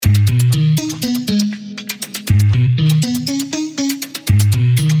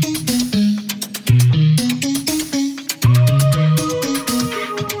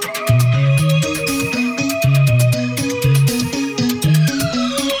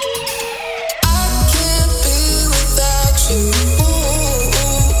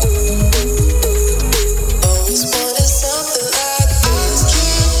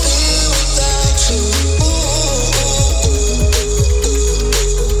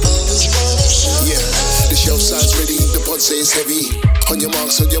say it's heavy. On your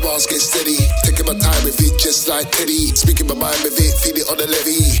marks, get steady. Taking my time with it, just like Teddy. Speaking my mind with it, feel it on the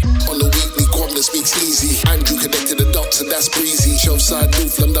levy. On the weekly, Kwam that speaks easy. Andrew connected the dots, and that's breezy. Shelf side,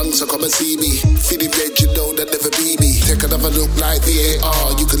 North London, so come and see me. Feeling red, you know that never be me. Take another look like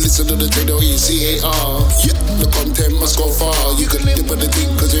VAR. You can listen to the train or you CAR. Yeah, the content must go far. You can live with the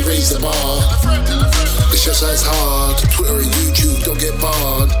thing, cause we raise the bar. The show size hard. Twitter and YouTube, don't get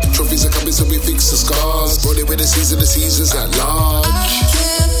barred. Trophies are coming, so we fix the scars. Rolling with the season's at large. I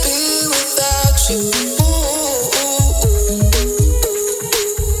can't be without you.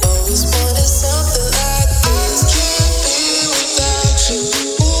 Always wanted something like this. Can't be without you.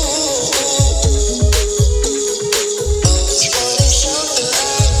 Always wanted something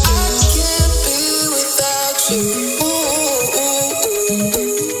like this. I can't be without you.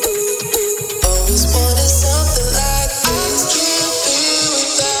 Always wanted something like this. Can't be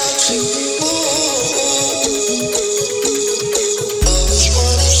without you.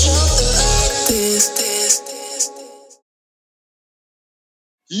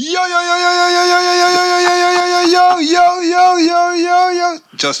 Yo.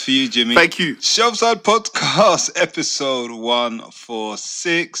 Just for you, Jimmy. Thank you. Shelfside Podcast, episode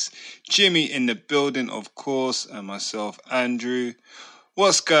 146. Jimmy in the building, of course, and myself, Andrew.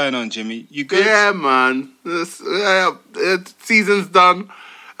 What's going on, Jimmy? You good? Yeah, man. Season's done.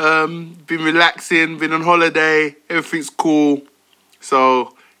 Been relaxing, been on holiday. Everything's cool.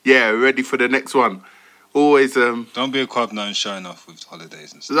 So, yeah, ready for the next one. Always. Don't be a club now and showing off with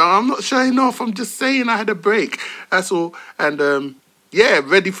holidays and stuff. No, I'm not showing off. I'm just saying I had a break. That's all. And yeah,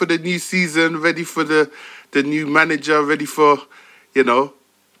 ready for the new season. Ready for the new manager. Ready for,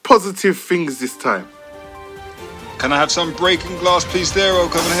 positive things this time. Can I have some breaking glass, please, there, or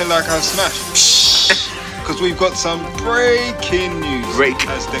coming here like I smashed? Because we've got some breaking news. Breaking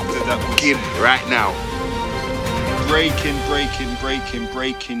right now. Breaking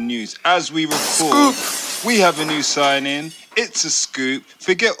news. As we record, we have a new sign-in. It's a scoop.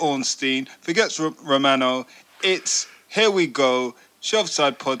 Forget Ornstein. Forget Romano. It's here we go.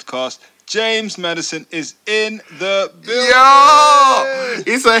 Shelfside Podcast. James Madison is in the building. Yo!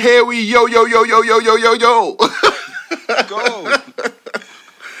 It's a here we yo. Go.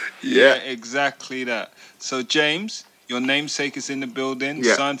 Yeah, exactly that. So, James, your namesake is in the building.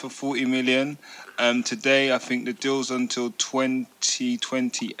 Yeah. Signed for 40 million. Today, I think the deal's until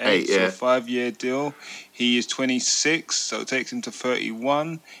 2028, so a 5-year deal. He is 26, so it takes him to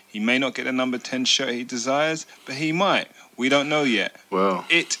 31. He may not get the number 10 shirt he desires, but he might. We don't know yet. Well,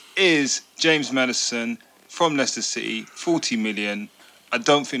 it is James Madison from Leicester City, 40 million. I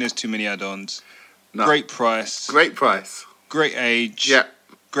don't think there's too many add-ons. No. Great price. Great age. Yeah.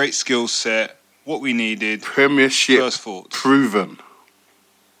 Great skill set. What we needed. Premiership First thoughts. proven.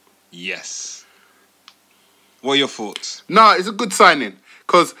 Yes. What are your thoughts? No, it's a good signing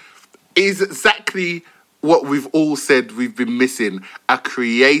because it's exactly what we've all said we've been missing. A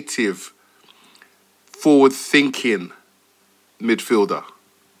creative, forward-thinking midfielder.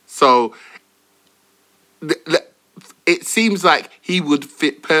 So it seems like he would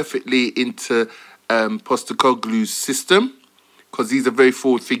fit perfectly into Postecoglou's system because he's a very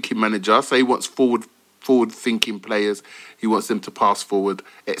forward-thinking manager. So he wants forward-thinking players. He wants them to pass forward,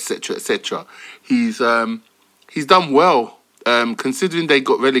 etc., etc. He's done well, considering they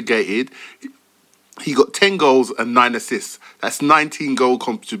got relegated. He got 10 goals and 9 assists. That's 19 goal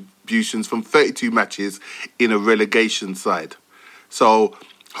contributions from 32 matches in a relegation side. So,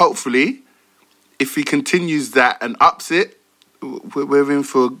 hopefully, if he continues that and ups it, we're in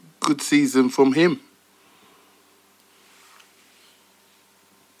for a good season from him.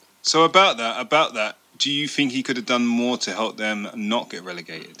 So about that, do you think he could have done more to help them not get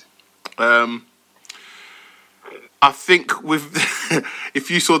relegated? I think with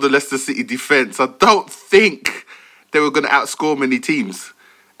if you saw the Leicester City defence, I don't think they were going to outscore many teams,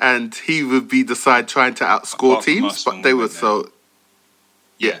 and he would be the side trying to outscore teams. But they were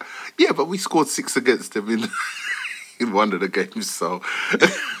yeah. But we scored 6 against them in one of the games, so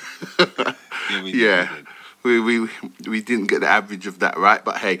we didn't get the average of that right.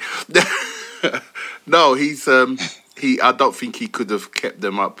 But hey, no, he's. I don't think he could have kept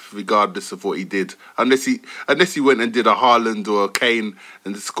them up regardless of what he did. Unless he went and did a Haaland or a Kane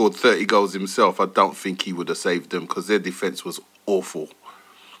and scored 30 goals himself, I don't think he would have saved them because their defence was awful.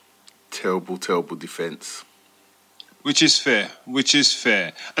 Terrible defence. Which is fair.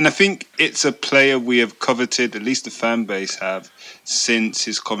 And I think it's a player we have coveted, at least the fan base have, since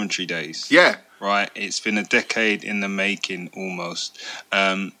his Coventry days. Yeah. Right? It's been a decade in the making almost.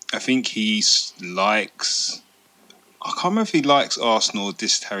 I think he likes... I can't remember if he likes Arsenal or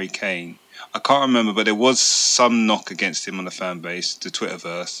dissed Harry Kane. I can't remember, but there was some knock against him on the fan base, the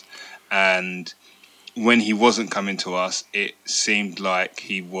Twitterverse, and when he wasn't coming to us, it seemed like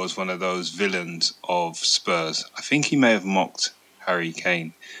he was one of those villains of Spurs. I think he may have mocked Harry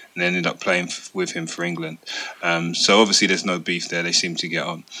Kane and ended up playing with him for England. So obviously there's no beef there. They seem to get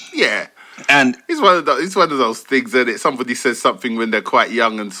on. Yeah. And it's one of those things, isn't it? Somebody says something when they're quite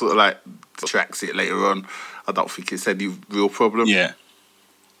young and sort of like tracks it later on. I don't think it's any real problem. Yeah.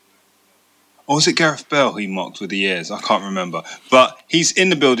 Or was it Gareth Bale he mocked with the years? I can't remember. But he's in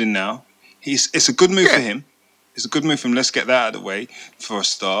the building now. It's a good move for him. It's a good move for him. Let's get that out of the way for a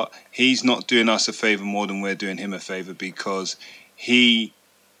start. He's not doing us a favour more than we're doing him a favour, because he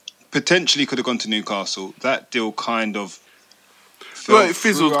potentially could have gone to Newcastle. That deal kind of it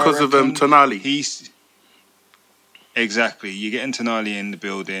fizzled because of Tonali. Exactly. You're getting Tonali in the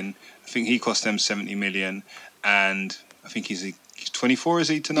building. I think he cost them 70 million, and I think he's 24, is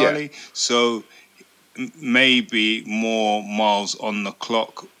he, Tonali? Yeah. So maybe more miles on the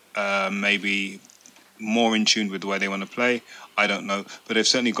clock, maybe more in tune with the way they want to play. I don't know, but they've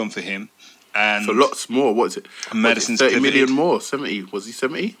certainly gone for him. And for lots more. What is it? Madison's 30 million more. 70. Was he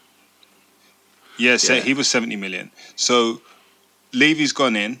 70? Yeah, he was 70 million. So Levy's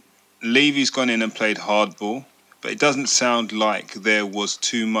gone in. Levy's gone in and played hardball. But it doesn't sound like there was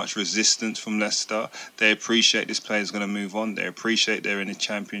too much resistance from Leicester. They appreciate this player's going to move on. They appreciate they're in a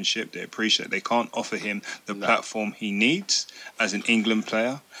championship. They appreciate they can't offer him the platform he needs as an England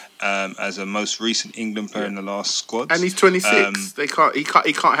player, as a most recent England player in the last squad. And he's 26. He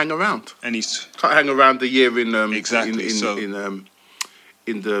can't hang around. And can't hang around a year in exactly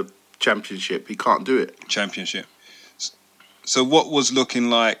in the championship. He can't do it. Championship. So what was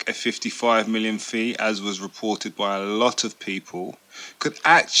looking like a 55 million fee, as was reported by a lot of people, could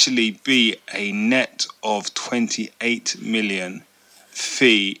actually be a net of 28 million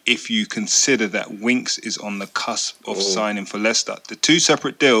fee if you consider that Winks is on the cusp of signing for Leicester. The two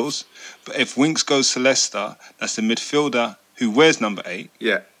separate deals, but if Winks goes to Leicester, that's the midfielder who wears number 8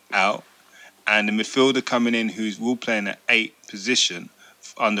 out, and the midfielder coming in who will play in an 8 position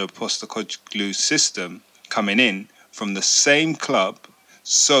under a Postecoglou system coming in from the same club.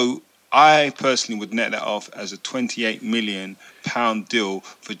 So I personally would net that off as a £28 million deal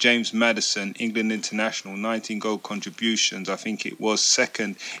for James Maddison, England international, 19 goal contributions. I think it was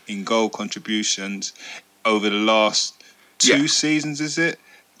second in goal contributions over the last 2 seasons, is it?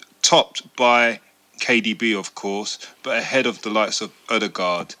 Topped by KDB, of course, but ahead of the likes of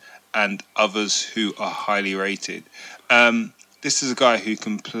Odegaard and others who are highly rated. This is a guy who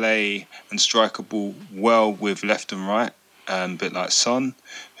can play and strike a ball well with left and right, a bit like Son,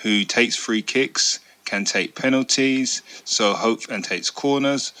 who takes free kicks, can take penalties, and takes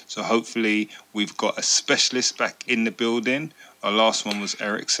corners. So hopefully we've got a specialist back in the building. Our last one was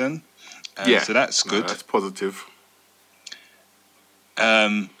Ericsson. So that's good. That's positive.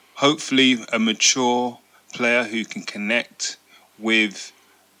 Hopefully a mature player who can connect with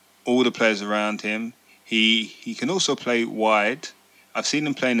all the players around him. He can also play wide. I've seen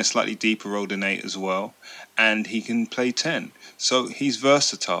him play in a slightly deeper role than 8 as well. And he can play 10. So he's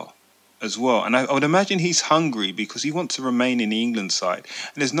versatile as well. And I would imagine he's hungry because he wants to remain in the England side.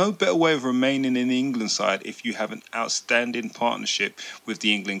 And there's no better way of remaining in the England side if you have an outstanding partnership with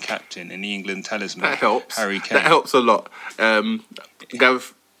the England captain and the England talisman, that helps. Harry Kane. That helps a lot.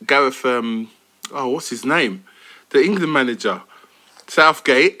 Gareth, what's his name? The England manager.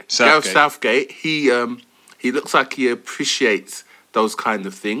 Southgate. Gareth Southgate. He looks like he appreciates those kind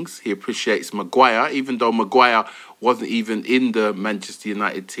of things. He appreciates Maguire, even though Maguire wasn't even in the Manchester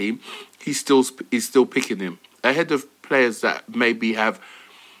United team. He's still picking him ahead of players that maybe have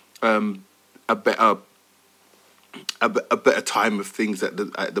a better time of things at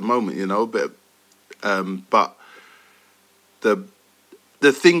the moment, you know. But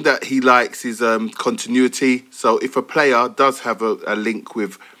the thing that he likes is continuity. So if a player does have a link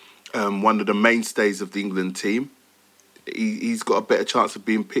with one of the mainstays of the England team, he's got a better chance of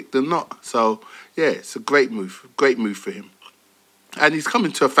being picked than not. So, yeah, it's a great move for him. And he's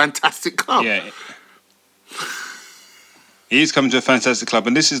coming to a fantastic club. Yeah. He's coming to a fantastic club,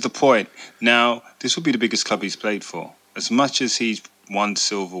 and this is the point. Now, this will be the biggest club he's played for. As much as he's won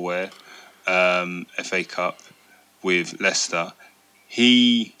silverware, FA Cup with Leicester,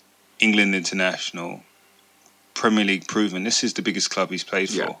 England international, Premier League proven, this is the biggest club he's played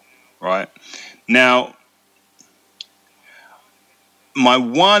for, right? Now, my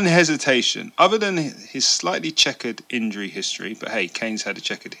one hesitation, other than his slightly checkered injury history, but hey, Kane's had a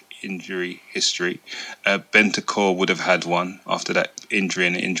checkered injury history. Bentancur would have had one after that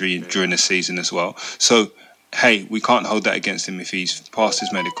injury during the season as well. So, hey, we can't hold that against him if he's passed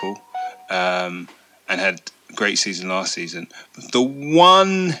his medical. and had a great season last season. But the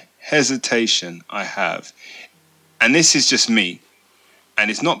one hesitation I have, and this is just me, and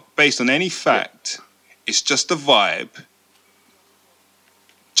it's not based on any fact, it's just a vibe,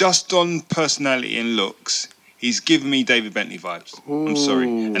 just on personality and looks, he's giving me David Bentley vibes. Ooh. I'm sorry.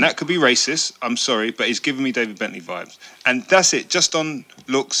 And that could be racist, I'm sorry, but he's giving me David Bentley vibes. And that's it, just on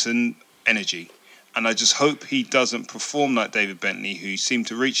looks and energy. And I just hope he doesn't perform like David Bentley, who seemed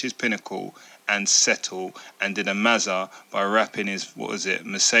to reach his pinnacle and settle and did a mazza by wrapping his,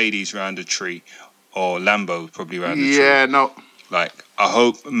 Mercedes round a tree, or Lambo probably round a tree. Yeah, no. Like, I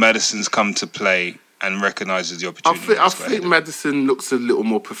hope Madison's come to play and recognises the opportunity. I think Madison looks a little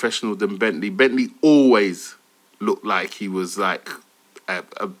more professional than Bentley. Bentley always looked like he was like a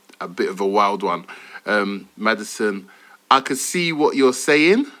bit of a wild one. Madison, I could see what you're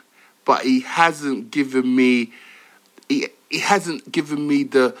saying, but he hasn't given me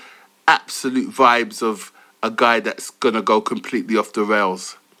the absolute vibes of a guy that's gonna go completely off the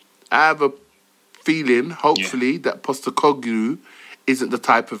rails. I have a feeling, hopefully, that Postecoglou isn't the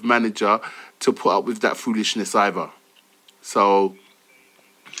type of manager to put up with that foolishness either. So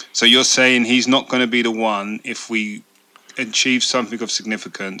you're saying he's not going to be the one, if we achieve something of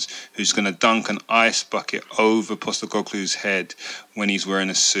significance, who's going to dunk an ice bucket over Postecoglou's head when he's wearing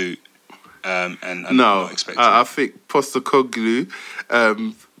a suit? And no, not expecting I think Postecoglou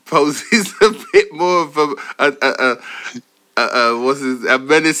poses a bit more of a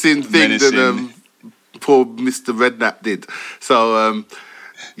menacing thing than poor Mr. Redknapp did. So,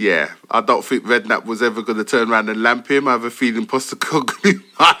 I don't think Redknapp was ever going to turn around and lamp him. I have a feeling Postecoglou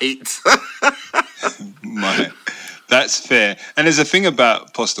might. That's fair. And there's a thing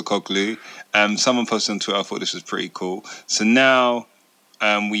about Postecoglou. Someone posted on Twitter, I thought this was pretty cool. So now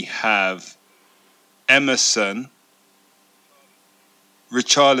we have Emerson,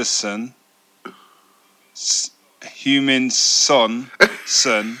 Richarlison, Human Son,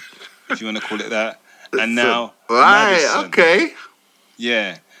 if you want to call it that, and now Madison. Okay.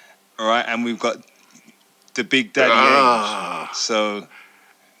 Yeah, all right, and we've got the big Daddy Ainge. So,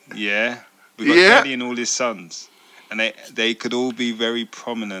 we've got Daddy and all his sons, and they could all be very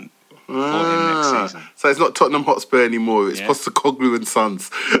prominent for him next season. So it's not Tottenham Hotspur anymore, it's Postecoglou and Sons.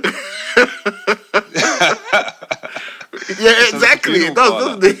 Exactly, it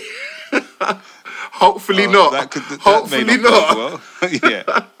does, doesn't it? Hopefully not. Hopefully not. Well.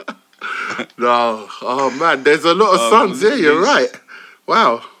 Yeah. No, man, there's a lot of sons. Yeah, you're right.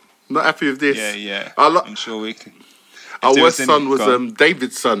 Wow, not happy with this. Yeah. I'm sure we can. Our worst son was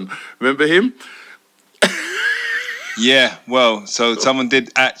David's son. Remember him? Yeah, well, so someone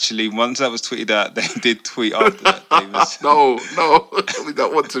did actually, once that was tweeted out, they did tweet after that. No, we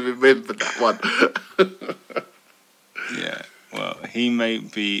don't want to remember that one. Yeah, well, he may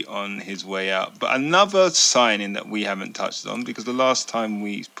be on his way out. But another signing that we haven't touched on, because the last time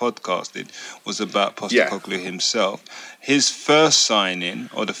we podcasted was about Postecoglou himself. His first signing,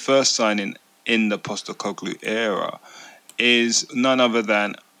 or the first signing in the Postecoglou era, is none other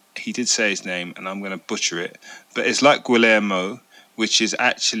than, he did say his name, and I'm going to butcher it, but it's like Guillermo, which is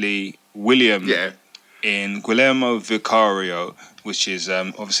actually William in Guillermo Vicario, which is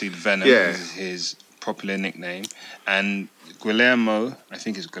obviously Venom, is his popular nickname, and Guillermo, I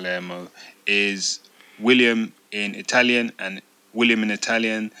think it's Guillermo, is William in Italian, and William in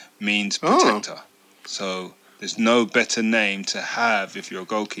Italian means protector. So there's no better name to have if you're a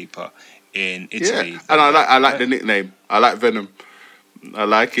goalkeeper in Italy. Yeah. And I like the nickname. I like Venom. I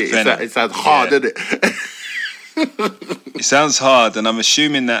like it. It sounds hard, doesn't it? It sounds hard, and I'm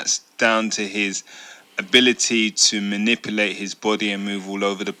assuming that's down to his ability to manipulate his body and move all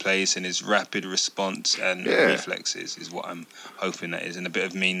over the place, and his rapid response and reflexes is what I'm hoping that is, and a bit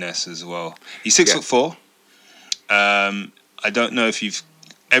of meanness as well. He's 6'4". I don't know if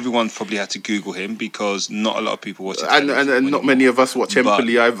everyone probably had to Google him, because not a lot of people watch it. And not many of us watch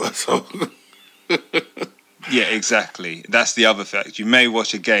Empoli either, so... Yeah, exactly. That's the other fact. You may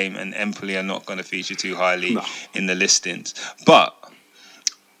watch a game and Empoli are not going to feature too highly in the listings. But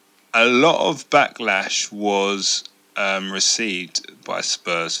a lot of backlash was received by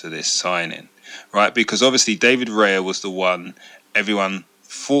Spurs for this signing, right? Because obviously David Raya was the one everyone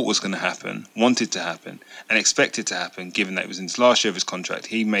thought was going to happen, wanted to happen, and expected to happen, given that it was in his last year of his contract.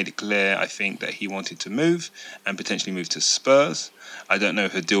 He made it clear, I think, that he wanted to move and potentially move to Spurs. I don't know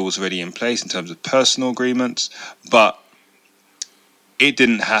if a deal was already in place in terms of personal agreements, but it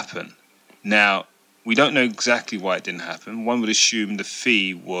didn't happen. Now, we don't know exactly why it didn't happen. One would assume the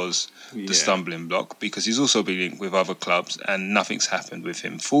fee was the stumbling block, because he's also been linked with other clubs and nothing's happened with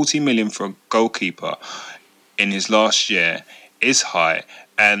him. 40 million for a goalkeeper in his last year is high,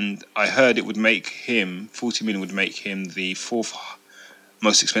 and I heard it would make him 40 million would make him the fourth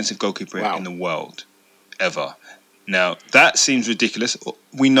most expensive goalkeeper in the world ever. Now that seems ridiculous.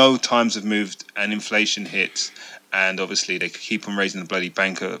 We know times have moved and inflation hits, and obviously they keep on raising the bloody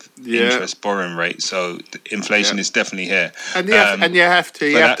bank of interest borrowing rate. So inflation is definitely here, and you have to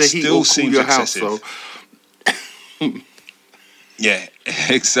heat or cool your house. So. Yeah,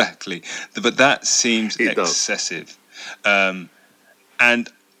 exactly. But that seems excessive. And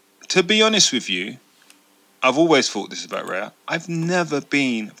to be honest with you, I've always thought this about Raya. I've never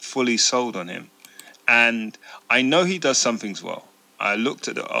been fully sold on him. And I know he does some things well. I looked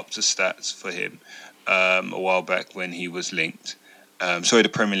at the Opta stats for him a while back when he was linked. The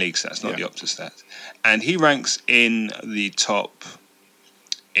Premier League stats, not the Opta stats. And he ranks in the top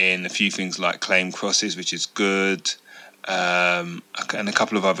in a few things like claim crosses, which is good. And a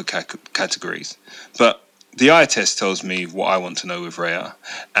couple of other categories. But the eye test tells me what I want to know with Raya,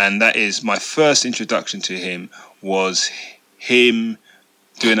 and that is my first introduction to him was him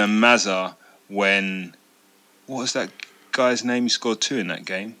doing a Mazza when, what was that guy's name? He scored 2 in that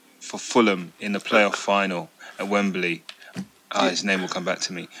game for Fulham in the playoff final at Wembley. His name will come back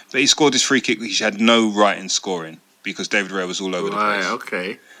to me. But he scored his free kick which he had no right in scoring because David Raya was all over the place.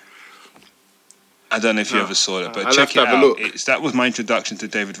 Okay. I don't know if you ever saw it, but check it out. That was my introduction to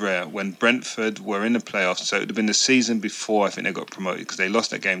David Raya when Brentford were in the playoffs. So it would have been the season before I think they got promoted because they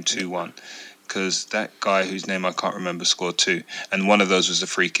lost that game 2-1. Because that guy whose name I can't remember scored 2, and one of those was a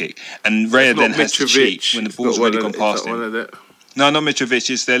free kick. And Raya then has to cheat when the ball's already gone past him. No, not Mitrovic.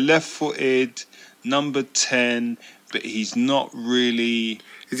 It's their left-footed number 10, but he's not really.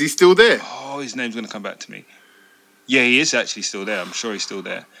 Is he still there? Oh, his name's going to come back to me. Yeah, he is actually still there. I'm sure he's still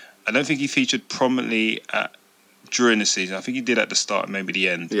there. I don't think he featured prominently during the season. I think he did at the start, maybe the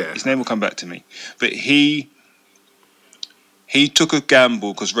end. Yeah. His name will come back to me. But he took a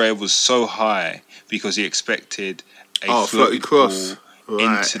gamble because Raya was so high because he expected a floating cross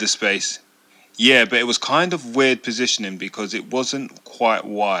into the space. Yeah, but it was kind of weird positioning because it wasn't quite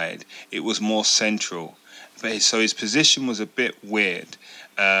wide. It was more central. So his position was a bit weird.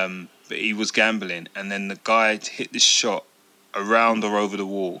 But he was gambling. And then the guy hit this shot around or over the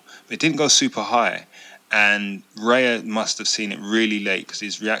wall. But it didn't go super high. And Raya must have seen it really late because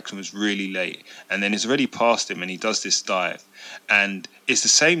his reaction was really late. And then it's already past him and he does this dive. And it's the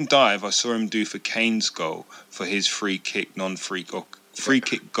same dive I saw him do for Kane's goal for his free kick, non-free or free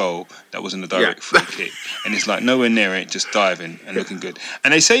kick goal that wasn't a direct free kick. And it's like nowhere near it, just diving and looking good.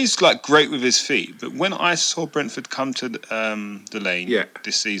 And they say he's like great with his feet. But when I saw Brentford come to the lane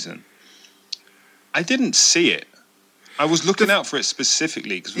this season, I didn't see it. I was looking out for it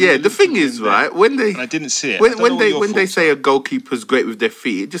specifically. The thing is, right, when they... I didn't see it. When they say a goalkeeper's great with their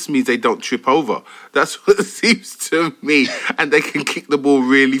feet, it just means they don't trip over. That's what it seems to me. And they can kick the ball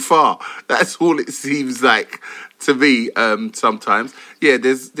really far. That's all it seems like to me sometimes. Yeah,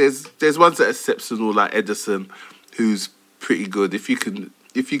 there's ones that are exceptional, like Ederson, who's pretty good. If you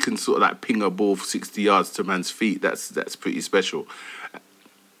can sort of like ping a ball for 60 yards to a man's feet, that's pretty special.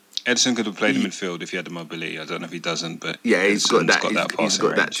 Ederson could have played in midfield if he had the mobility. I don't know if he doesn't, but he's got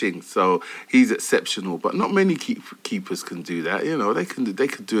that thing. So he's exceptional, but not many keepers can do that. You know, they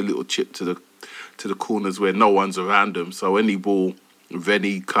could do a little chip to the corners where no one's around them. So any ball with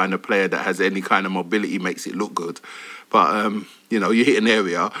any kind of player that has any kind of mobility makes it look good. But you hit an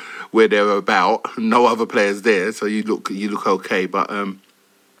area where they're about, no other players there, so you look okay. But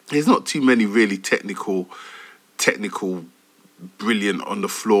there's not too many really technical. Brilliant on the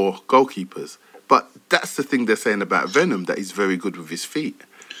floor goalkeepers, but that's the thing they're saying about Venom, that he's very good with his feet.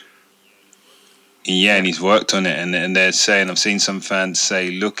 Yeah, and he's worked on it, and they're saying, I've seen some fans say,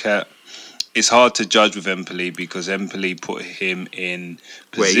 it's hard to judge with Empoli because Empoli put him in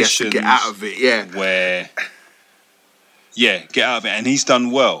positions where he has to get out of it. Get out of it, and he's done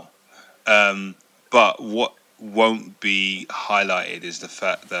well. But what won't be highlighted is the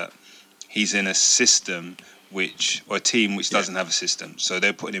fact that he's in a system or a team which doesn't have a system. So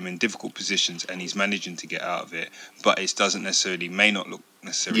they're putting him in difficult positions and he's managing to get out of it, but it may not look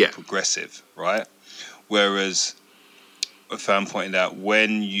necessarily progressive, right? Whereas a fan pointed out,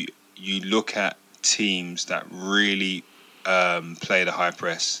 when you look at teams that really play the high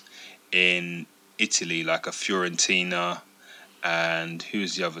press in Italy, like a Fiorentina, and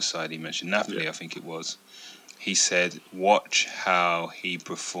who's the other side he mentioned? Napoli, I think it was. He said, watch how he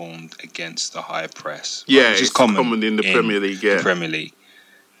performed against the high press. Yeah, which is common in the Premier League. Yeah, the Premier League.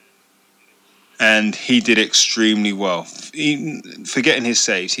 And he did extremely well. Forgetting his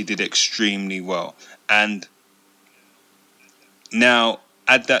saves, he did extremely well. And now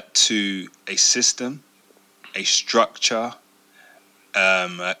add that to a system, a structure,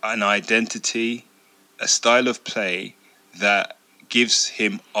 an identity, a style of play that gives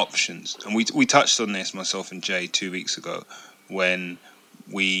him options. And we touched on this, myself and Jay, 2 weeks ago, when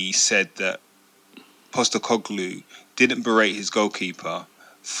we said that Postecoglou didn't berate his goalkeeper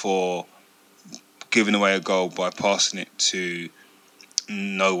for giving away a goal by passing it to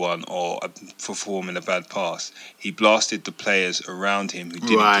no one or for forming a bad pass. He blasted the players around him who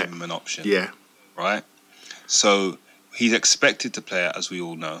didn't give him an option. Yeah. Right? So he's expected to play it, as we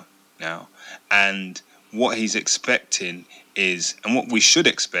all know now. And what he's expecting is, and what we should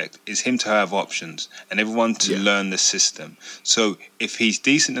expect, is him to have options and everyone to learn the system. So if he's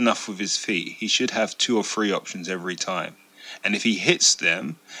decent enough with his feet, he should have 2 or 3 options every time. And if he hits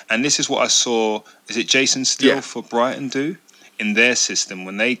them, and this is what I saw, is it Jason Steele for Brighton do in their system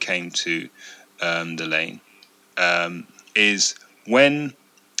when they came to the lane, is when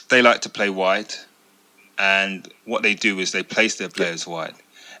they like to play wide, and what they do is they place their players wide.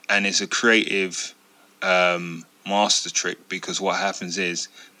 And it's a creative master trick, because what happens is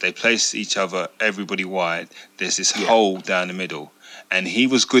they place everybody wide. There's this hole down the middle, and he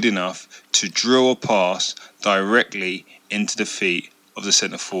was good enough to drill a pass directly into the feet of the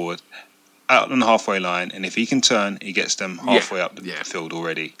centre forward out on the halfway line, and if he can turn, he gets them halfway up the field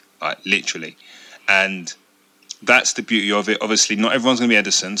already, like literally. And that's the beauty of it. Obviously, not everyone's going to be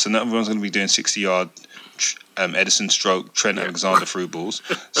Ederson, so not everyone's going to be doing 60-yard Ederson stroke Trent Alexander through balls.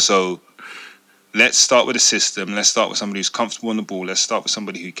 So let's start with a system. Let's start with somebody who's comfortable on the ball. Let's start with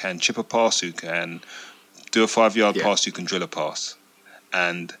somebody who can chip a pass, who can do a 5-yard pass, who can drill a pass.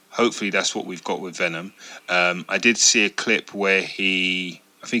 And hopefully that's what we've got with Venom. I did see a clip where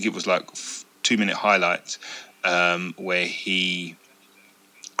I think it was like 2-minute highlights, where he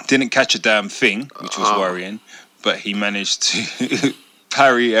didn't catch a damn thing, which was worrying, but he managed to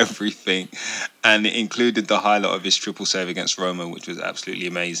parry everything, and it included the highlight of his triple save against Roma, which was absolutely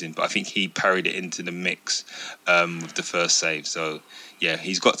amazing. But I think he parried it into the mix with the first save. So yeah,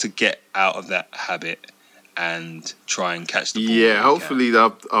 he's got to get out of that habit and try and catch the ball. Yeah, hopefully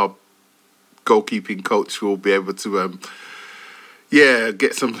our goalkeeping coach will be able to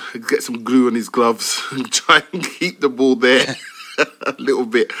get some glue on his gloves and try and keep the ball there a little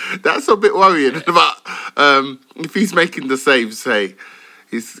bit. That's a bit worrying. But if he's making the saves, hey,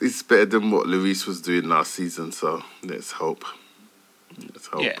 it's better than what Lloris was doing last season. So let's hope.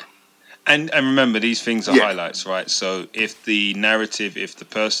 Yeah. And remember, these things are highlights, right? So if the narrative, if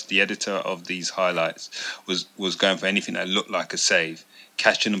the editor of these highlights was going for anything that looked like a save,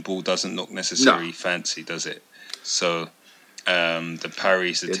 catching the ball doesn't look necessarily fancy, does it? So the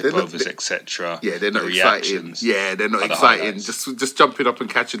parries, the tip overs, etc. Yeah, they're not exciting. Yeah, they're not exciting. Just jumping up and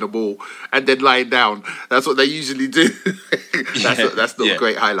catching the ball and then lying down. That's what they usually do. That's not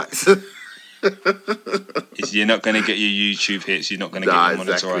great highlights. You're not going to get your YouTube hits. You're not going to get your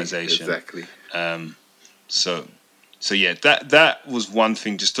monetization. Exactly. So yeah, that was one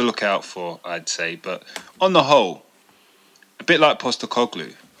thing just to look out for, I'd say. But on the whole, a bit like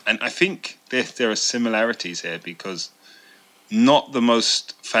Postecoglou, and I think there are similarities here, because not the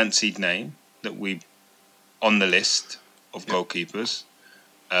most fancied name that we on the list of goalkeepers.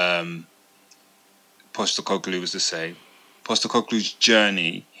 Postecoglou was the same. Postecoglou's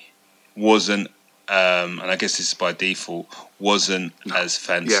journey wasn't, and I guess this is by default, wasn't as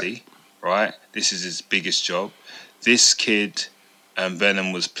fancy, right? This is his biggest job. This kid,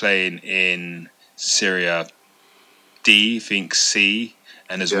 Venom, was playing in Serie D, I think C,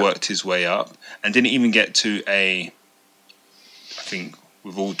 and has worked his way up, and didn't even get to I think,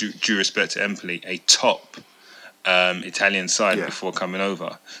 with all due respect to Empoli, a top Italian side before coming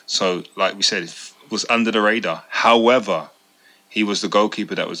over. So, like we said, it was under the radar. However, he was the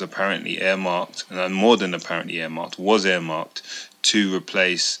goalkeeper that was apparently earmarked, and more than apparently earmarked, was earmarked to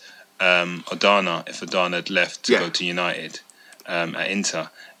replace Odana if Odana had left to go to United at Inter.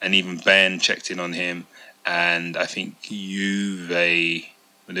 And even Ben checked in on him, and I think Juve,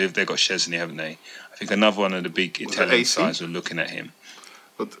 they've got Szczesny, haven't they? I think another one of the big Italian sides were looking at him.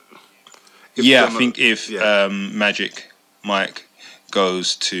 I think if Magic Mike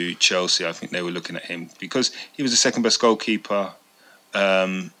goes to Chelsea, I think they were looking at him because he was the second best goalkeeper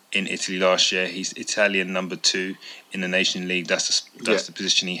in Italy last year. He's Italian number 2 in the Nation League. That's the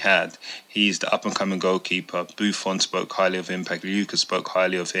position he had. He's the up and coming goalkeeper. Buffon spoke highly of him. Pagliuca spoke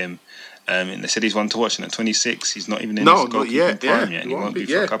highly of him. And they said he's one to watch. And at 26, he's not even in his goalkeeping prime yet. And he won't be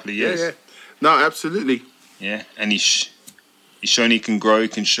for a couple of years. Yeah. No, absolutely. Yeah, and he's shown he can grow. He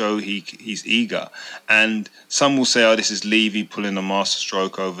can show he's eager. And some will say, "Oh, this is Levy pulling a master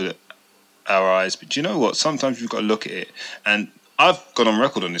stroke over our eyes." But you know what? Sometimes you've got to look at it. And I've gone on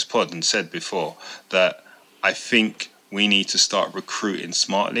record on this pod and said before that I think we need to start recruiting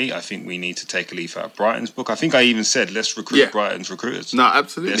smartly. I think we need to take a leaf out of Brighton's book. I think I even said, let's recruit Brighton's recruiters. No,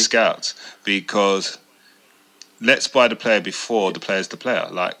 absolutely. Their scouts. Because let's buy the player before the player's the player.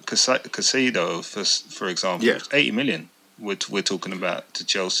 Like Caicedo, for example, 80 million we're talking about to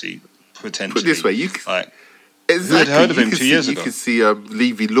Chelsea, potentially. Put it this way, you had heard of him 2 years ago. You could see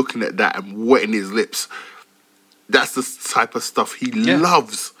Levy looking at that and wetting his lips. That's the type of stuff he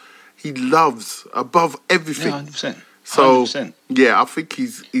loves. He loves above everything. Yeah, 100%. So 100%. yeah, I think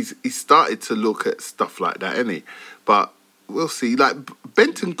he's started to look at stuff like that, isn't he? But we'll see. Like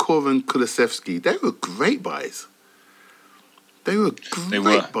Bentancur and Kulusevski, they were great buys. They were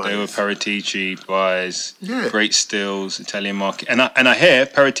great buys. They were Paratici buys. Yeah. Great steals, Italian market, and I hear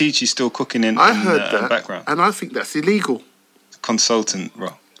Paratici's still cooking in. I heard that background, and I think that's illegal. Consultant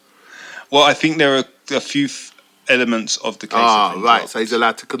role. Well, I think there are a few elements of the case. Right. So he's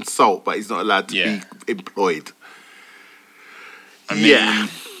allowed to consult, but he's not allowed to be employed. I mean,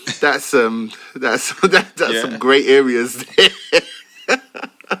 that's some great areas there.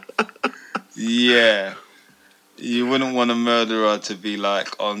 Yeah, you wouldn't want a murderer to be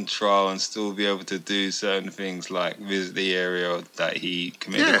like on trial and still be able to do certain things like visit the area that he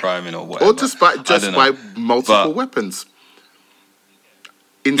committed a crime in or whatever. Or just by multiple weapons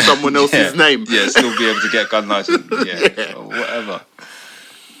in someone else's name. Yeah, still be able to get a gun license. Yeah, or whatever.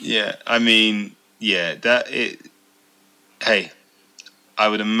 Yeah, I mean, hey, I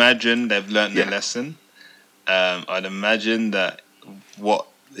would imagine they've learned their lesson. I'd imagine that what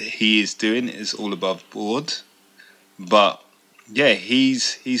he is doing is all above board. But yeah,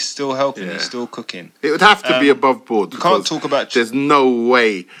 he's still helping. He's still cooking. It would have to be above board. You can't talk about. There's no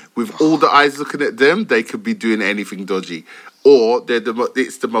way, with all the eyes looking at them, they could be doing anything dodgy, or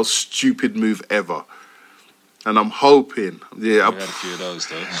it's the most stupid move ever. And I'm hoping. Yeah, we had a few of those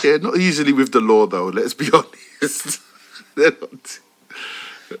though. Yeah, not usually with the law though. Let's be honest. They're not.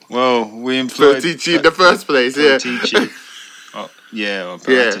 Well, we employed Paratici in the first place. Paratici. Or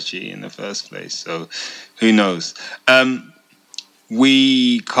Paratici in the first place. So, who knows?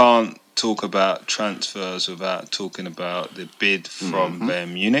 We can't talk about transfers without talking about the bid from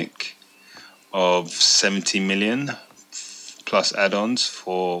Bayern Munich of 70 million plus add-ons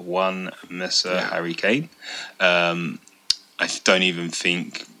for one Messer Harry Kane. I don't even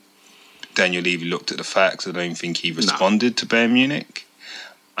think Daniel Levy looked at the facts. I don't think he responded to Bayern Munich.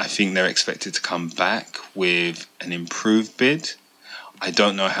 I think they're expected to come back with an improved bid. I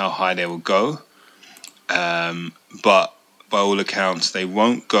don't know how high they will go, but by all accounts, they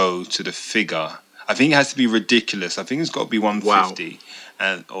won't go to the figure. I think it has to be ridiculous. I think it's got to be 150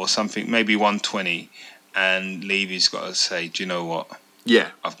 or something, maybe 120. And Levy's got to say, do you know what? Yeah.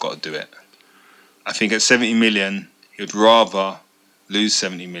 I've got to do it. I think at 70 million, he would rather lose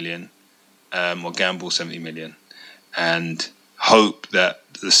 70 million or gamble 70 million and hope that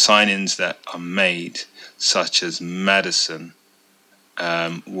the signings that are made, such as Maddison,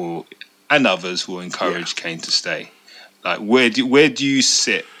 and others will encourage Kane to stay. Like, where do you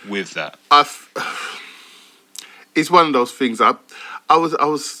sit with that? It's one of those things. I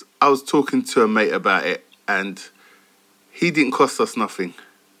was talking to a mate about it, and he didn't cost us nothing.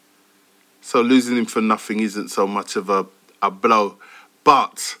 So losing him for nothing isn't so much of a blow.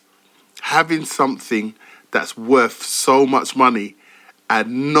 But having something that's worth so much money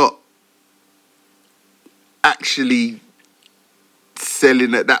and not actually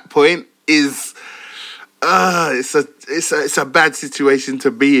selling at that point is it's a bad situation to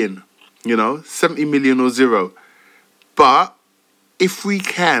be in, 70 million or zero. But if we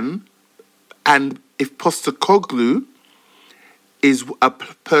can, and if Postecoglou is a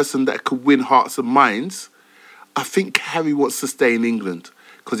person that could win hearts and minds, I think Harry wants to stay in England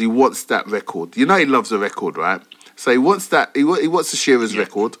because he wants that record. He loves a record, right? So he wants that. He wants to share his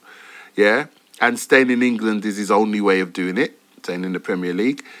record, and staying in England is his only way of doing it, staying in the Premier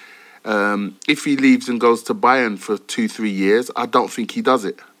League. If he leaves and goes to Bayern for 2-3 years, I don't think he does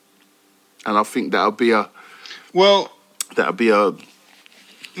it. And I think that'll be a... Well,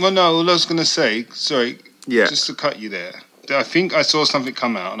 no, all I was going to say, sorry, just to cut you there. I think I saw something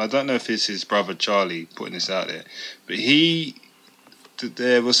come out, and I don't know if it's his brother Charlie putting this out there, but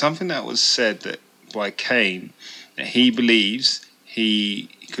there was something that was said that by Kane, that he believes he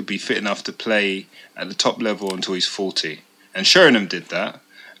could be fit enough to play at the top level until he's 40. And Sheringham did that.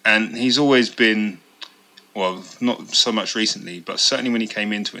 And he's always been, well, not so much recently, but certainly when he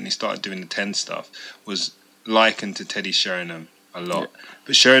came into it and he started doing the 10 stuff, was likened to Teddy Sheringham a lot. Yeah.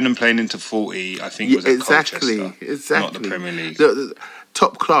 But Sheringham playing into 40, I think, was at Colchester, not the Premier League. The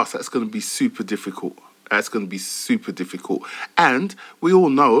top class, that's going to be super difficult.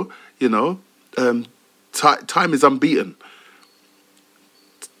 time is unbeaten.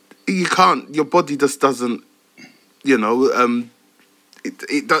 You can't. Your body just doesn't. It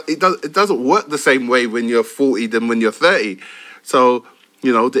doesn't work the same way when you're 40 than when you're 30. So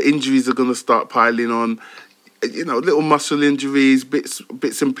the injuries are going to start piling on. Little muscle injuries, bits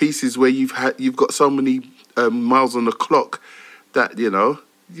and pieces where you've got so many miles on the clock that your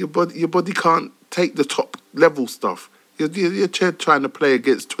body can't take the top level stuff. You're trying to play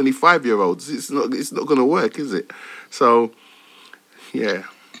against 25-year-olds. It's not going to work, is it? So, yeah.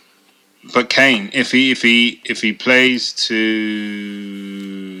 But Kane, if he plays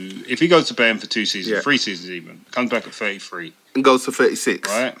if he goes to Bayern for 2 seasons, 3 seasons even, comes back at 33 and goes to 36,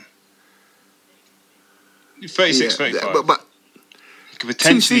 right? 36, 35. But he could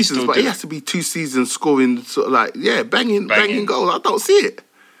potentially 2 seasons, still but do he has to be 2 seasons scoring sort of like banging goals. I don't see it.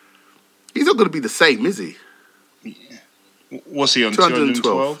 He's not going to be the same, is he? What's he on?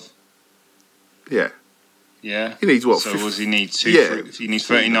 212? Yeah. Yeah. He needs what? So was he need two? Yeah. He needs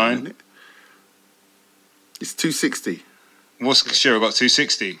 39. It's 260. What's Shearer got?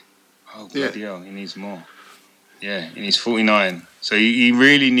 260. Oh bloody hell! He needs more. Yeah, he needs 49. So he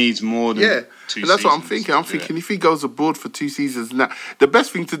really needs more than 2 and that's what I'm seasons thinking. I'm thinking if he goes abroad for 2 seasons now, the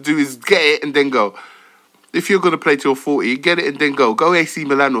best thing to do is get it and then go. If you're going to play till 40, get it and then go. Go AC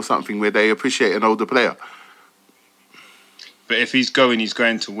Milan or something where they appreciate an older player. But if he's going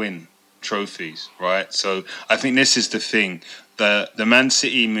to win trophies, right? So I think this is the thing. The Man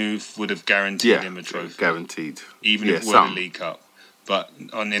City move would have guaranteed him a trophy. Guaranteed. Even if it were the League Cup. But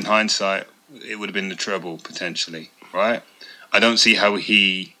in hindsight, it would have been the treble, potentially, right? I don't see how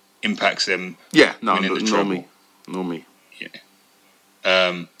he impacts them winning the treble. Nor me. Yeah.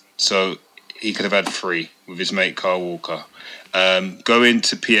 So he could have had 3 with his mate Kyle Walker. Going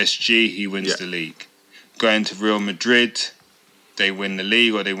to PSG, he wins the league. Going to Real Madrid, they win the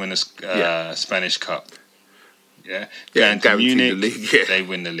league or they win a Spanish Cup. Yeah. Going to Munich, they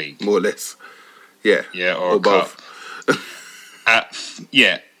win the league. More or less. Yeah. Yeah, or a both. cup.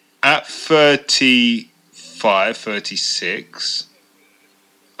 At 35, 36.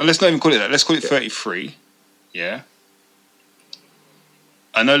 And let's not even call it that. Let's call it 33. Yeah.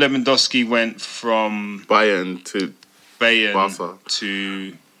 I know Lewandowski went from Bayern to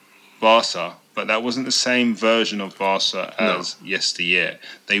Barca, but that wasn't the same version of Barca as yesteryear.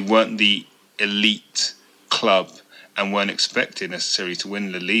 They weren't the elite club and weren't expected necessarily to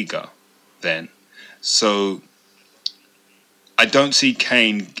win La Liga then. So I don't see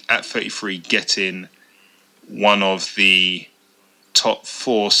Kane at 33 getting one of the top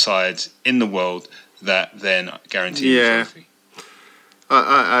 4 sides in the world that then guarantee the trophy.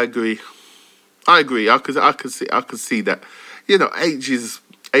 I agree. I could see that. Age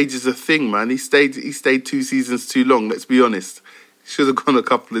is a thing, man. He stayed 2 seasons too long. Let's be honest. Should have gone a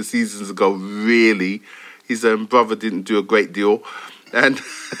couple of seasons ago. Really, his brother didn't do a great deal, and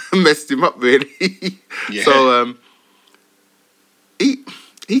messed him up really. Yeah. So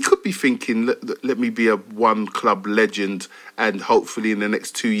he could be thinking, let me be a one club legend, and hopefully in the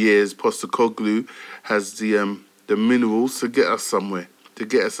next 2 years, Postecoglou has the minerals to get us somewhere, to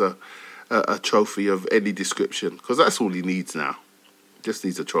get us a trophy of any description, because that's all he needs now. Just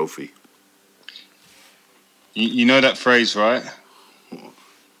needs a trophy. You know that phrase, right?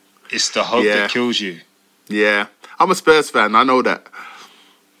 It's the hope that kills you. Yeah. I'm a Spurs fan. I know that.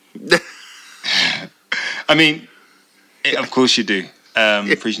 I mean, of course you do.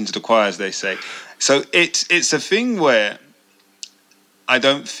 Preaching to the choir, as they say. So it's a thing where I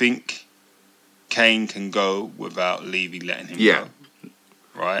don't think Kane can go without Levy letting him go.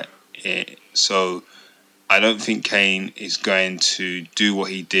 Right? So I don't think Kane is going to do what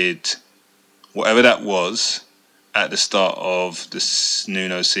he did, whatever that was, at the start of the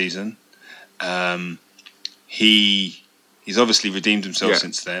Nuno season. He's obviously redeemed himself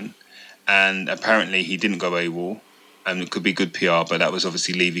since then, and apparently he didn't go AWOL, and it could be good PR, but that was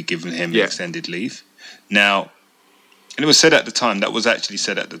obviously Levy giving him extended leave. Now, and it was said at the time, that was actually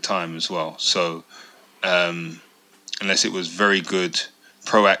said at the time as well. So unless it was very good,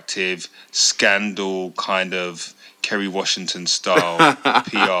 proactive, scandal kind of Kerry Washington style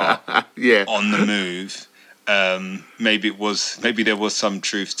PR on the move, maybe there was some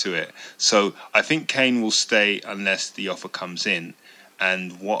truth to it. So I think Kane will stay unless the offer comes in,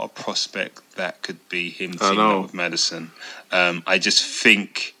 and what a prospect that could be, him teaming up with Maddison. I just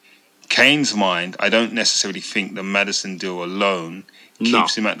think Kane's mind, I don't necessarily think the Maddison deal alone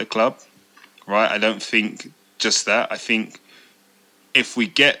keeps him at the club, right? I don't think just that. I think if we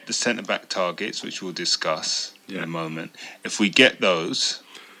get the centre-back targets, which we'll discuss in a moment, if we get those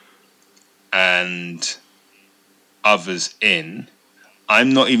and others in,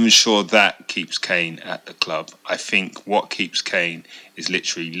 I'm not even sure that keeps Kane at the club. I think what keeps Kane is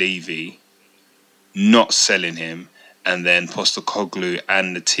literally Levy not selling him, and then Postecoglou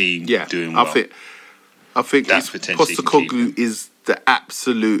and the team doing well. I think that potentially Postecoglou is the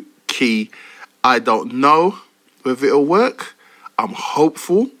absolute key. I don't know whether it'll work. I'm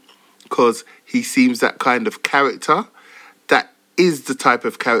hopeful because he seems that kind of character. That is the type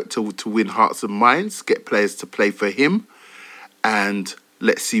of character to win hearts and minds, get players to play for him, and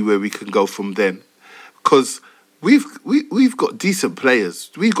let's see where we can go from then. Because we've got decent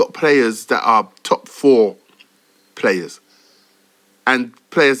players. We've got players that are top 4 players and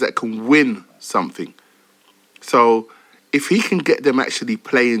players that can win something. So if he can get them actually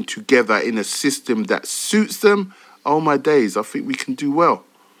playing together in a system that suits them, oh my days, I think we can do well.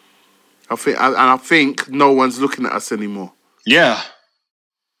 I think no one's looking at us anymore. Yeah.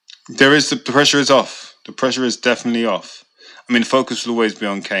 The pressure is off. The pressure is definitely off. I mean, the focus will always be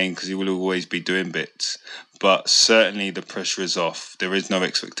on Kane because he will always be doing bits. But certainly the pressure is off. There is no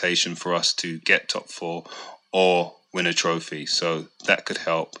expectation for us to get top 4 or win a trophy. So that could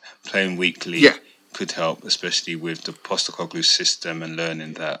help. Playing weekly could help, especially with the Postecoglou system and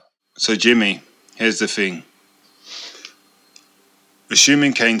learning that. So, Jimmy, here's the thing.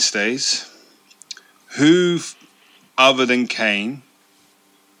 Assuming Kane stays, who other than Kane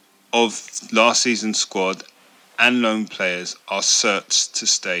of last season's squad and loan players are certs to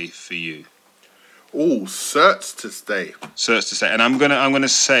stay for you? Oh, certs to stay. Certs to stay. And I'm gonna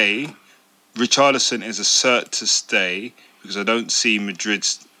say Richarlison is a cert to stay because I don't see Madrid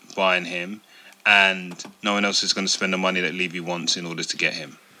buying him, and no one else is going to spend the money that Levy wants in order to get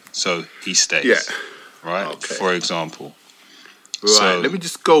him. So he stays. Yeah. Right? Okay. For example. Right. So, let me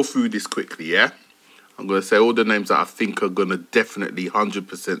just go through this quickly, yeah? I'm going to say all the names that I think are going to definitely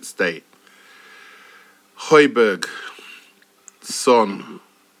 100% stay. Højbjerg, Son,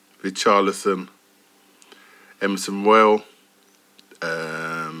 Richarlison, Emerson Royal,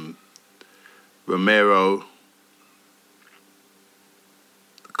 Romero,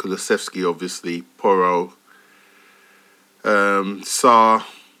 Kulusevski, obviously, Porro, Sarr,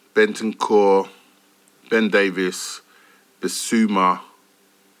 Bentancur, Ben Davis, Bissouma.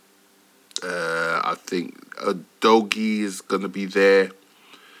 I think Udogie is going to be there.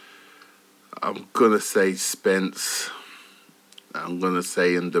 I'm going to say Spence. I'm going to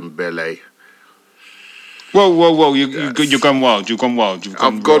say Ndombele. Whoa. You've gone wild.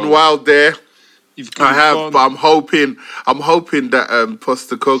 I've gone wild there. But I'm hoping that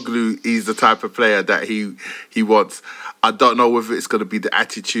Postecoglou is the type of player that he wants. I don't know whether it's going to be the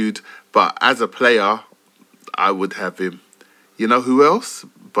attitude, but as a player, I would have him. You know who else?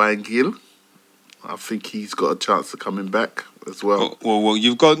 Brian Gill. I think he's got a chance of coming back as well. Well,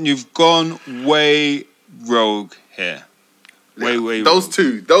 you've gone way rogue here. Way those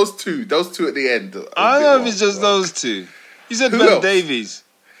rogue. two at the end. I don't know if it's just those two. You said Ben Davies.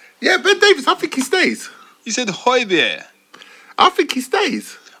 Yeah, Ben Davies. I think he stays. You said Højbjerg. I think he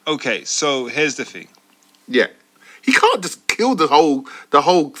stays. Okay, so here's the thing. Yeah, he can't just kill the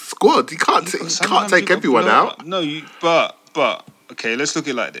whole squad. He can't take everyone out. No, but okay, let's look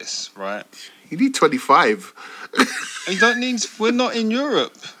at it like this, right? You need 25. You don't need. We're not in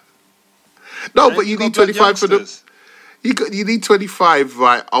Europe. No, but you need 25 for the. You need 25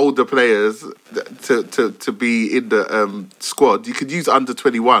 older players to be in the squad. You could use under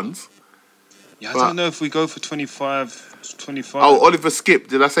 21s. Yeah, I don't know if we go for 25. Oh, Oliver Skip.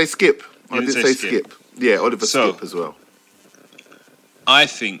 Did I say Skip? I didn't say Skip. Yeah, Oliver Skip as well. I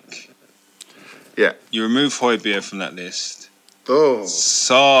think. Yeah. You remove Højbjerg from that list. Oh.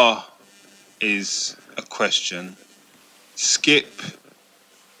 Sarr is a question. Skip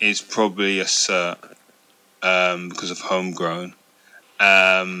is probably a cert. Because of homegrown.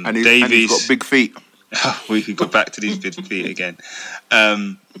 And he's got big feet. We could go back to these big feet again.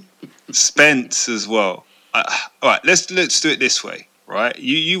 Spence as well. All right, let's do it this way. Right,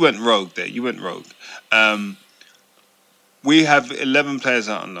 you went rogue there. We have 11 players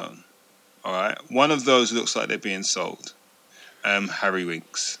out on loan. All right, one of those looks like they're being sold. Harry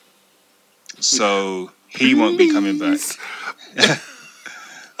Winks. So he won't be coming back.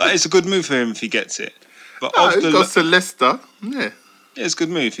 It's a good move for him if he gets it. But he goes to Leicester. Yeah, it's a good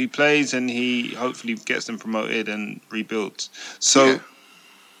move. He plays and he hopefully gets them promoted and rebuilds. So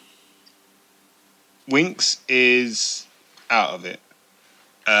Winks is out of it.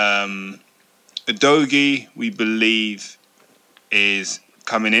 Udogie, we believe, is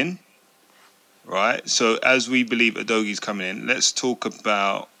coming in. Right? So as we believe Udogie's coming in, let's talk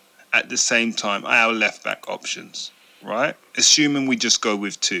about, at the same time, our left-back options. Right? Assuming we just go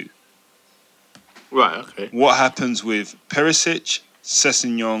with 2. Right, okay. What happens with Perisic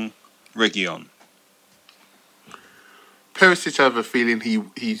Sessegnon, Reguilon. Perisic, I have a feeling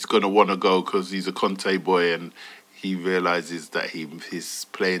he's going to want to go because he's a Conte boy and he realises that his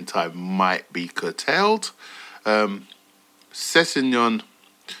playing time might be curtailed. Sessegnon,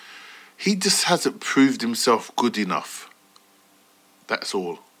 he just hasn't proved himself good enough. That's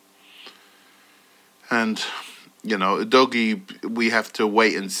all. And, you know, Doggy, we have to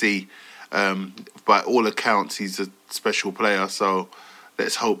wait and see. By all accounts, he's a special player, so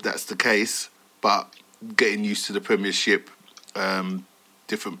let's hope that's the case. But getting used to the Premiership,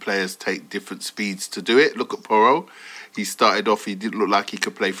 different players take different speeds to do it. Look at Porro. He started off, he didn't look like he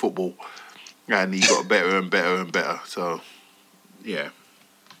could play football. And he got better and better and better. So, yeah.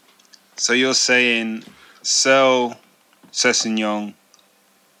 So you're saying sell Sessegnon,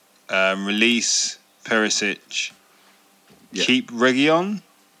 release Perisic, keep Reguilon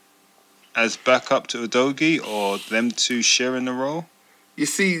as backup to Udogie, or them two sharing the role? You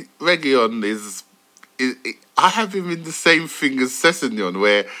see, Reguilon is I have him in the same thing as Sessegnon,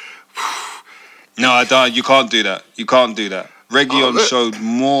 where... No, I don't. You can't do that. You can't do that. Reguilon showed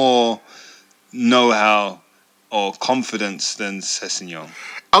more know-how or confidence than Sessegnon.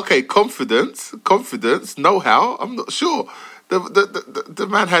 Okay, confidence, know-how, I'm not sure. The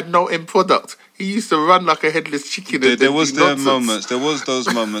man had no end product. He used to run like a headless chicken. There was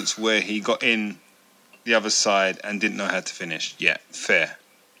those moments where he got in the other side and didn't know how to finish. Yeah, fair.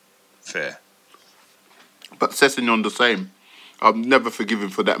 But Sessegnon the same. I'll never forgive him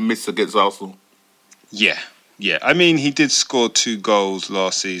for that miss against Arsenal. Yeah. I mean, he did score 2 goals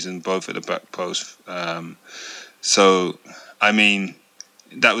last season, both at the back post. So, I mean,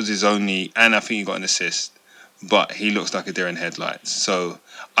 that was his only... And I think he got an assist. But he looks like a deer in headlights. So,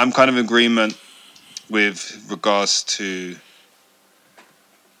 I'm kind of in agreement with regards to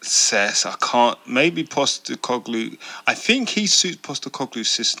Cess. I can't... Maybe Postecoglou... I think he suits Postecoglou's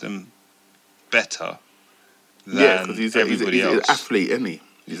system better than because he's everybody else. He's an athlete, isn't he?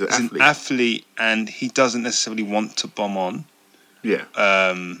 He's an athlete, and he doesn't necessarily want to bomb on. Yeah.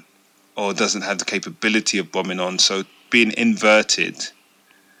 Or doesn't have the capability of bombing on. So being inverted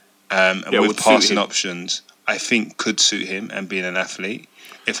and with passing options, I think could suit him, and being an athlete,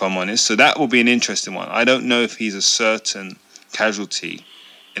 if I'm honest. So that will be an interesting one. I don't know if he's a certain casualty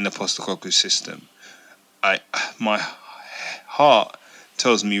in the Postecoglou system. My heart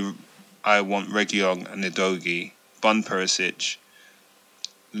tells me I want Reguilon and Udogie, Bun Perisic.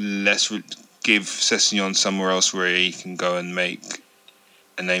 Let's give Sessegnon somewhere else where he can go and make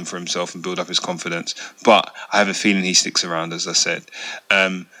a name for himself and build up his confidence. But I have a feeling he sticks around, as I said.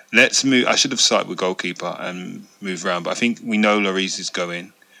 Let's move. I should have started with goalkeeper and move around, but I think we know Lloris is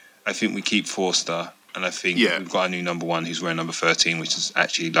going. I think we keep Forster, and I think we've got a new number 1 who's wearing number 13, which is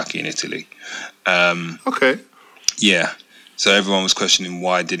actually lucky in Italy. Okay. Yeah. So everyone was questioning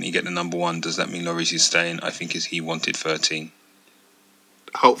why didn't he get the number 1? Does that mean Lloris is staying? I think he wanted 13.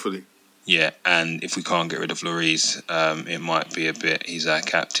 Hopefully. Yeah, and if we can't get rid of Lloris, it might be a bit... He's our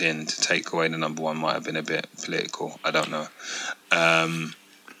captain. To take away the number 1 might have been a bit political. I don't know.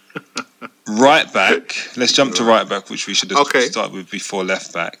 Right back. Let's jump to right back, which we should have started with before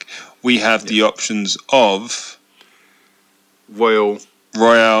left back. We have the options of... Royal,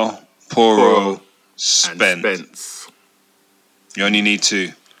 Porro, Spence. And Spence. You only need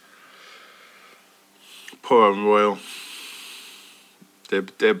 2. Porro and Royal. They're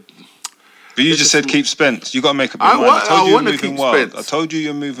But you just said keep Spence. You got to make up your mind. I told you you're moving wild. Spence. I told you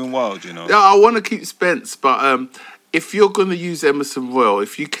you're moving wild, you know. Yeah, I want to keep Spence, but if you're going to use Emerson Royal,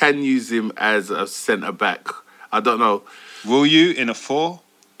 if you can use him as a centre-back, I don't know. Will you in a 4?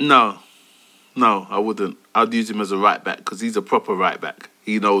 No, I wouldn't. I'd use him as a right-back because he's a proper right-back.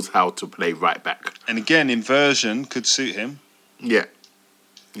 He knows how to play right-back. And again, inversion could suit him. Yeah.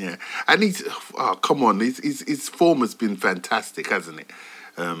 And come on, his form has been fantastic, hasn't it?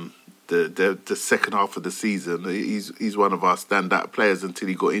 The second half of the season, he's one of our standout players until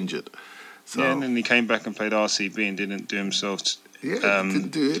he got injured. So, and then he came back and played RCB and didn't do himself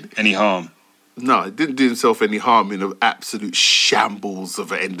didn't do any harm. No, it didn't do himself any harm in an absolute shambles of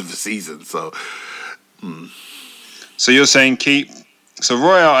the end of the season. So, So you're saying keep. So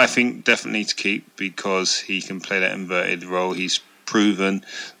Royal, I think definitely to keep because he can play that inverted role. He's proven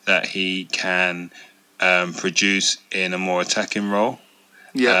that he can produce in a more attacking role.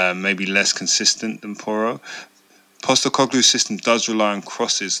 Yeah, maybe less consistent than Porro. Postecoglou's system does rely on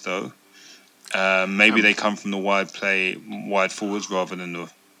crosses, though. Maybe they come from the wide forwards rather than the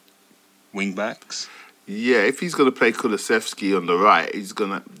wing backs. Yeah, if he's going to play Kulusevski on the right, there's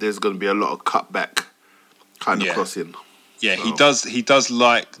going to be a lot of cutback kind of crossing. Yeah, So. He does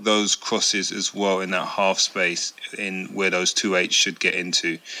like those crosses as well in that half space in where those 2-8s should get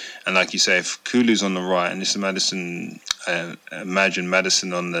into. And like you say, if Kulu's on the right and this is Madison, imagine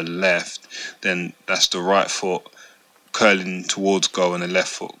Madison on the left, then that's the right foot curling towards goal and the left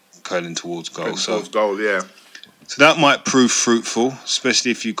foot curling towards goal. Towards goal, yeah. So that might prove fruitful,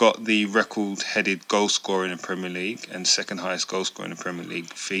 especially if you got the record-headed goal scorer in the Premier League and second highest goal scorer in the Premier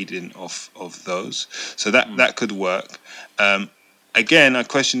League feeding off of those. So that could work. Again, I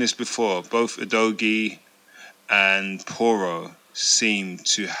questioned this before. Both Udogie and Porro seem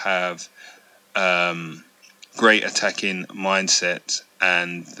to have great attacking mindset,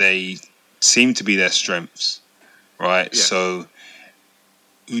 and they seem to be their strengths, right? Yeah. So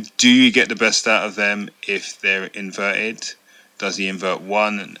do you get the best out of them if they're inverted? Does he invert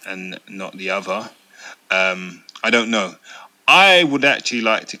one and not the other? I don't know. I would actually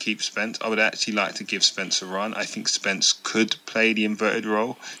like to keep Spence. I would actually like to give Spence a run. I think Spence could play the inverted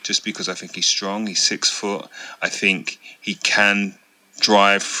role just because I think he's strong. He's 6 foot. I think he can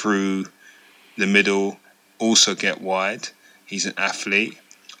drive through the middle, also get wide. He's an athlete.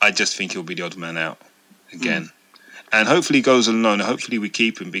 I just think he'll be the odd man out again. And hopefully he goes alone. Hopefully we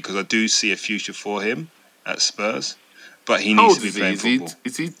keep him because I do see a future for him at Spurs. But he needs to be playing football.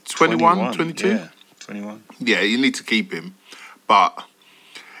 Is he 21, 22? Yeah, 21. Yeah, you need to keep him. But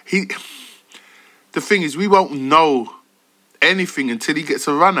the thing is, we won't know anything until he gets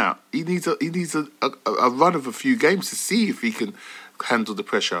a run out. He needs a run of a few games to see if he can handle the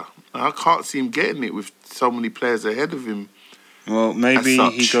pressure. I can't see him getting it with so many players ahead of him. Well, maybe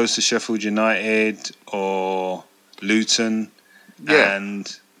he goes to Sheffield United or Luton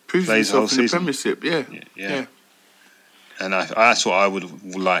and proves plays the whole himself in the season. Premiership. Yeah. And that's what I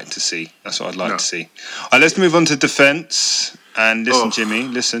would like to see. That's what I'd like to see. All right, let's move on to defence. And listen, Jimmy,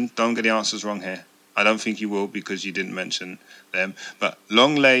 don't get the answers wrong here. I don't think you will because you didn't mention them. But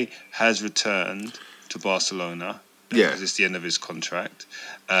Longley has returned to Barcelona because it's the end of his contract.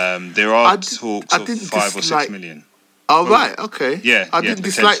 There are talks of 5 or 6 million. Oh, right, okay. Yeah, I didn't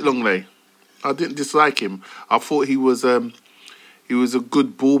dislike Longley. I didn't dislike him. I thought he was a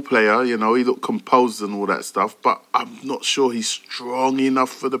good ball player. You know, he looked composed and all that stuff. But I'm not sure he's strong enough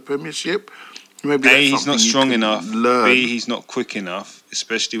for the Premiership. Maybe A, he's not strong enough. B, he's not quick enough,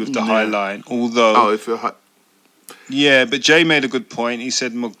 especially with the high line. Although, but Jay made a good point. He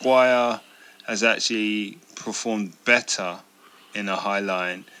said Maguire has actually performed better in a high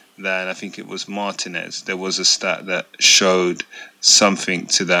line than I think it was Martinez. There was a stat that showed something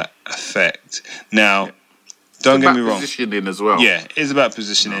to that effect. Now, don't get me wrong. Positioning as well. Yeah, it is about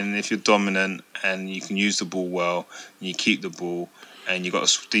positioning. And if you're dominant and you can use the ball well, and you keep the ball, and you've got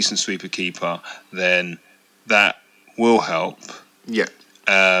a decent sweeper keeper, then that will help. Yeah.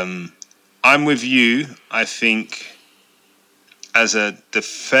 I'm with you. I think as a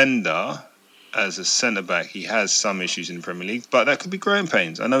defender, as a centre-back, he has some issues in the Premier League, but that could be growing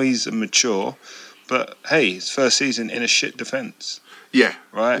pains. I know he's mature, but hey, his first season in a shit defence. Yeah.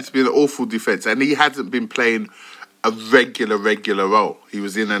 Right? It's been an awful defence, and he hasn't been playing a regular role. He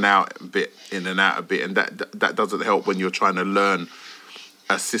was in and out a bit, and that doesn't help when you're trying to learn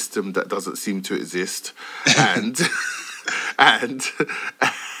a system that doesn't seem to exist, and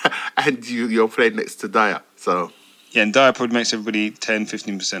you're playing next to Dyer. So yeah, and Dyer probably makes everybody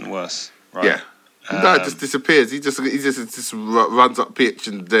 10-15% worse. Right? Yeah, Dyer just disappears. He just runs up pitch,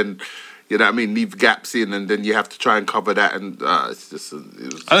 and then you know what I mean, leave gaps in, and then you have to try and cover that. And it's just. I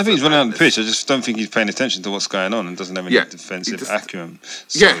don't think he's running out on the pitch. I just don't think he's paying attention to what's going on and doesn't have any defensive acumen.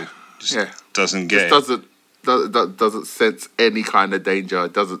 So doesn't get it. Doesn't sense any kind of danger.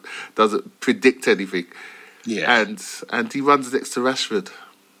 It doesn't predict anything. Yeah, and he runs next to Rashford.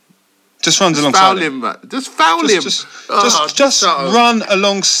 Just runs alongside him. Just foul him. Just run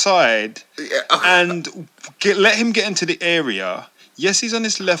alongside and let him get into the area. Yes, he's on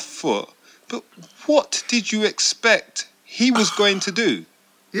his left foot, but what did you expect he was going to do?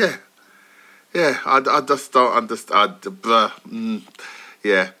 Yeah, I just don't understand.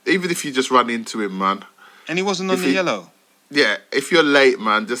 Yeah, even if you just run into him, man. And he wasn't on the yellow. Yeah, if you're late,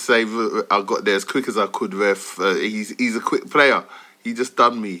 man, just say I got there as quick as I could, ref. He's a quick player. He just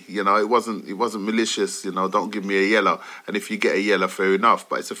done me, you know. It wasn't malicious, you know. Don't give me a yellow. And if you get a yellow, fair enough.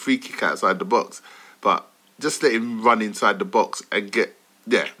 But it's a free kick outside the box. But just let him run inside the box and get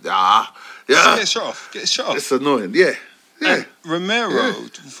Get shot off. It's annoying. Yeah. And Romero,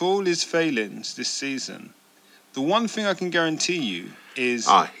 for all his failings this season, the one thing I can guarantee you is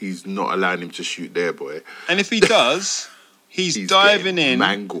he's not allowing him to shoot there, boy. And if he does, He's diving in.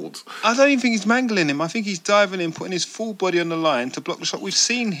 Mangled. I don't even think he's mangling him. I think he's diving in, putting his full body on the line to block the shot. We've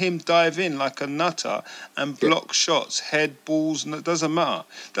seen him dive in like a nutter and block shots, head, balls, and it doesn't matter.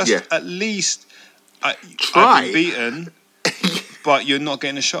 That's at least I've been beaten, but you're not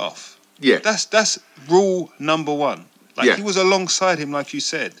getting a shot off. Yeah. That's rule number one. Like he was alongside him, like you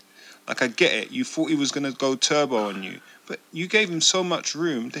said. Like I get it. You thought he was going to go turbo on you. But you gave him so much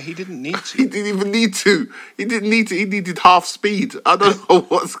room that he didn't need to. He didn't even need to. He didn't need to. He needed half speed. I don't know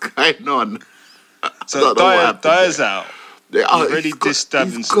what's going on. So Dyer's out. He already dissed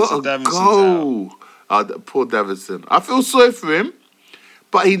Davinson. So Davinson's out. Poor Davinson. I feel sorry for him,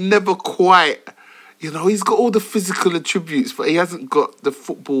 but he never quite... he's got all the physical attributes, but he hasn't got the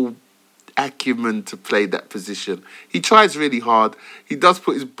football acumen to play that position. He tries really hard. He does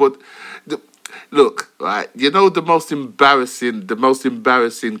put his... Look, right, the most embarrassing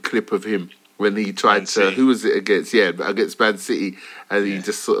clip of him when he tried to... Who was it against? Yeah, against Man City. And he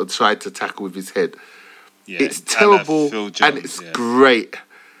just sort of tried to tackle with his head. Yeah, it's terrible and it's great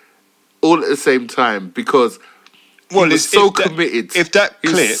all at the same time because he's so committed. If that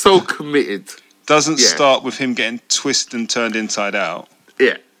clip... He's so committed. Doesn't start with him getting twisted and turned inside out,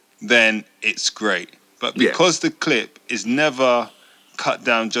 then it's great. But because the clip is never cut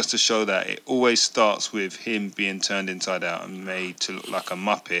down just to show that, it always starts with him being turned inside out and made to look like a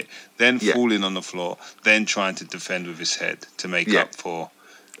muppet, then falling on the floor, then trying to defend with his head to make up for...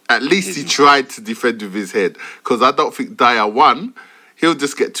 At least he tried to defend with his head, because I don't think Dyer won. He'll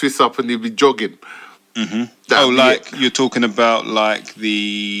just get twisted up and he'll be jogging. Mm-hmm. You're talking about like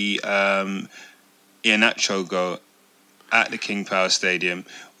the Iheanacho goal at the King Power Stadium,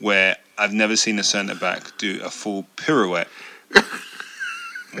 where I've never seen a centre-back do a full pirouette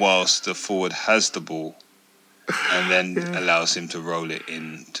whilst the forward has the ball and then allows him to roll it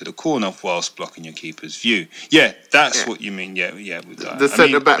into the corner whilst blocking your keeper's view. Yeah, that's what you mean. Yeah, with that. The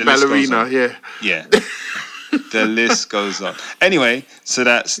centre-back ballerina, Yeah. The list goes on. Anyway, so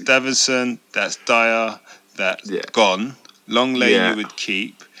that's Davinson, that's Dyer, that's gone. Longley you would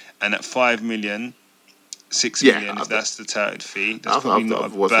keep, and at 5 million, 6 million, if that's the touted fee, that's probably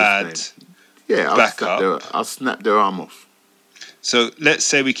not a bad backup. I'll snap their arm off. So let's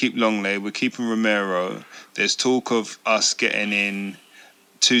say we keep Longley, we're keeping Romero. There's talk of us getting in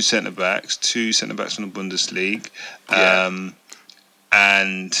two centre-backs from the Bundesliga,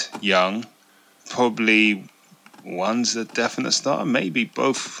 and Young. Probably one's a definite starter, maybe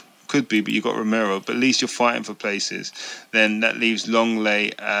both could be, but you've got Romero, but at least you're fighting for places. Then that leaves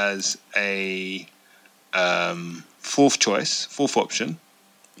Longley as a fourth option.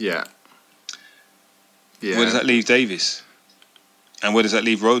 Yeah. Where does that leave Davies? And where does that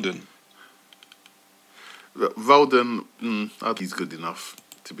leave Roden? Roden, I think he's good enough,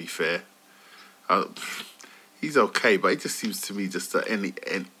 to be fair. He's okay, but he just seems to me just any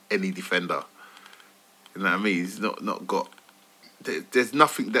defender. You know what I mean? He's not got... There's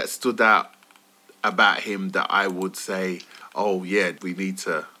nothing that stood out about him that I would say, oh, yeah, we need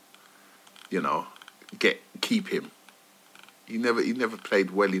to, keep him. He never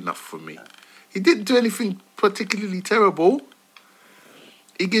played well enough for me. He didn't do anything particularly terrible.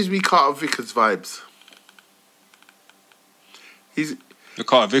 He gives me Carter Vickers vibes. He's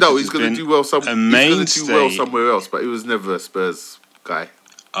going to do well. He's going to do well somewhere else, but he was never a Spurs guy.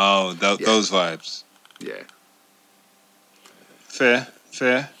 Oh, those vibes. Yeah. Fair.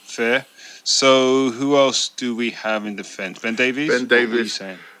 So who else do we have in defence? Ben Davies. What are you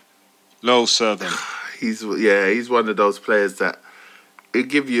saying? Lowell Southern. He's one of those players that he'll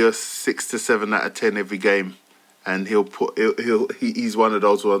give you a 6 to 7 out of 10 every game. And he's one of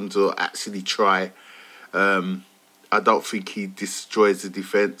those ones who'll actually try. I don't think he destroys the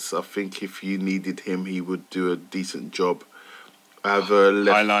defence. I think if you needed him, he would do a decent job. Either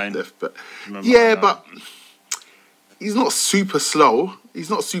left, but but he's not super slow.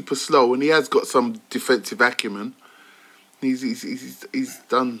 And he has got some defensive acumen. He's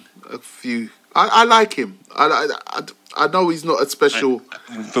done a few. I like him. I know he's not a special...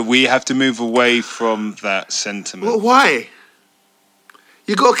 But we have to move away from that sentiment. Well, why?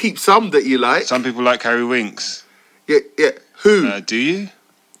 You got to keep some that you like. Some people like Harry Winks. Yeah. Who? Do you?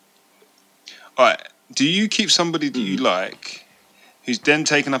 All right. Do you keep somebody that you like who's then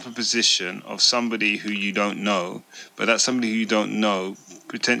taken up a position of somebody who you don't know, but that somebody who you don't know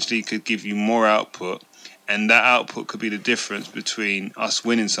potentially could give you more output, and that output could be the difference between us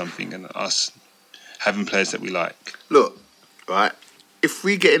winning something and us having players that we like? Look, right, if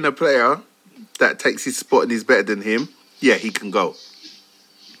we get in a player that takes his spot and is better than him, yeah, he can go.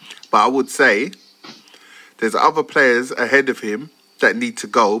 But I would say there's other players ahead of him that need to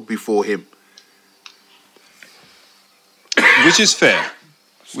go before him. Which is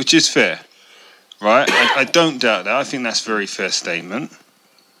fair. Right? I don't doubt that. I think that's a very fair statement.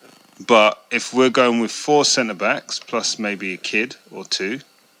 But if we're going with 4 centre-backs plus maybe a kid or 2,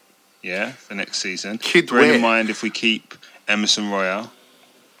 for next season. Bearing in mind if we keep Emerson Royale.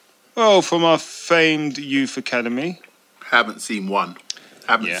 Well, from our famed youth academy. Haven't seen one.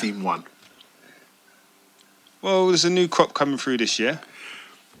 Well, there's a new crop coming through this year.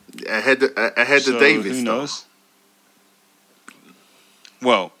 Ahead of Davis. Who knows?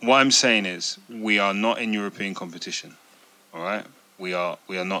 Well, what I'm saying is we are not in European competition. All right? We are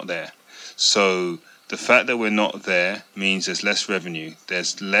not there. So the fact that we're not there means there's less revenue.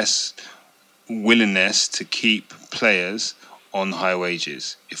 There's less willingness to keep players on high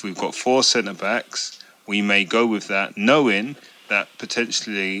wages. If we've got 4 centre-backs, we may go with that, knowing that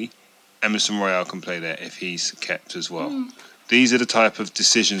potentially Emerson Royale can play there if he's kept as well. These are the type of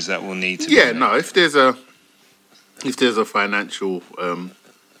decisions that we'll need to be made. No, if there's a financial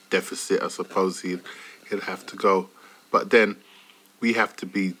deficit, I suppose he'll have to go. But then we have to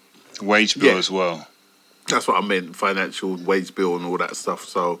be... Wage bill as well. That's what I meant, financial wage bill and all that stuff.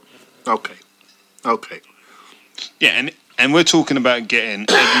 So, okay. Yeah, and we're talking about getting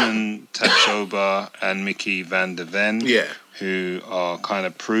Edmund Topsoba and Micky van der Ven, who are kind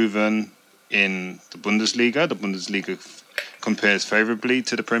of proven in the Bundesliga. The Bundesliga compares favourably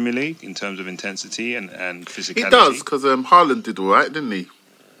to the Premier League in terms of intensity and physicality. It does, because Haaland did all right, didn't he?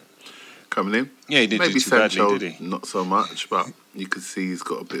 Coming in. Yeah, he didn't do too badly, did he? Not so much, but you can see he's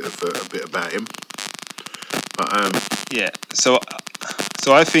got a bit about him. But so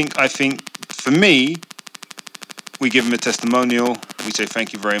I think for me, we give him a testimonial. We say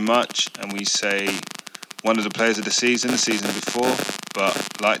thank you very much, and we say one of the players of the season before.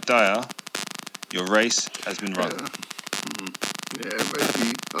 But like Dyer, your race has been run. Maybe.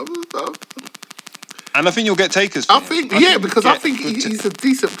 And I think you'll get takers. I think he's a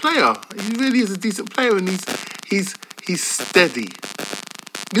decent player. He really is a decent player, and he's steady.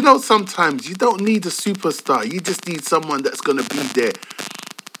 You know, sometimes you don't need a superstar. You just need someone that's going to be there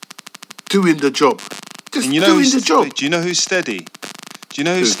doing the job. Just doing the job. Do you know who's steady?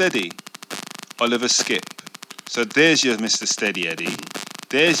 Steady? Oliver Skip. So there's your Mr. Steady Eddie.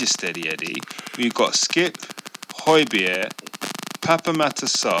 There's your Steady Eddie. We've got Skip, Højbjerg, Papa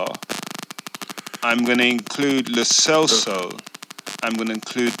Matassar. I'm going to include Lo Celso. I'm going to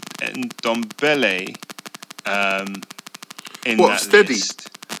include Ndombele in that steady? list.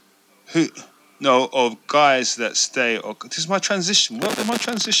 No, of guys that stay. This is my transition. What am I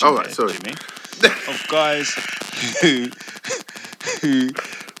transitioning? Oh, right, sorry. Jimmy? Of guys who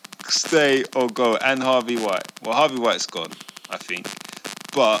stay or go, and Harvey White. Well, Harvey White's gone, I think.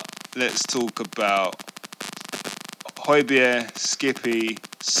 But let's talk about Højbjerg, Skippy,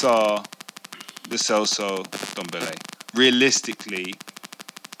 Sarr, Lo Celso, Ndombele. Realistically,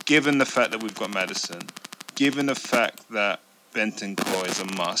 given the fact that we've got Maddison, given the fact that Bentancur is a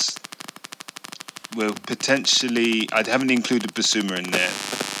must, we'll potentially... I haven't included Basuma in there.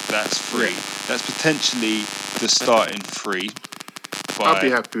 That's free. That's potentially the starting 3. I'll be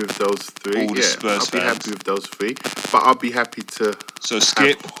happy with those 3. All the Spurs I'll be happy with those 3. But I'll be happy to... So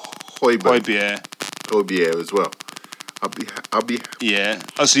Skip, Højbjerg as well. I'll be... Yeah.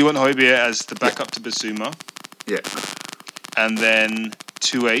 Oh, so you want Højbjerg as the backup to Basuma? Yeah. And then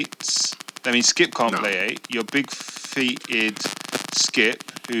 2 8s. I mean, Skip can't play 8. Your big-feeted Skip,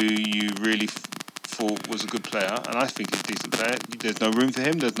 who you really thought was a good player, and I think he's a decent player. There's no room for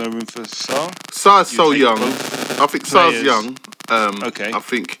him. There's no room for Sarr. Sarr's so young. I think Sarr's young. Okay. I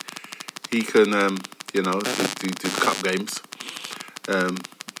think he can, do cup games.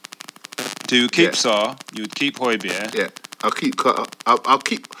 Do you keep Sarr? You would keep Højbjerg. Yeah, I'll keep.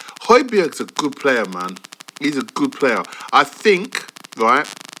 Højbjerg's a good player, man. He's a good player. I think, right,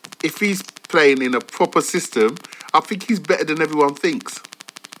 if he's playing in a proper system, I think he's better than everyone thinks.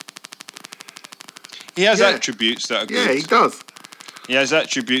 He has attributes that are good. Yeah, he does. He has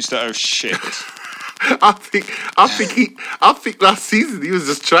attributes that are shit. I think last season he was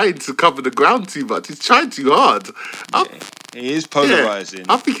just trying to cover the ground too much. He's trying too hard. He is polarising.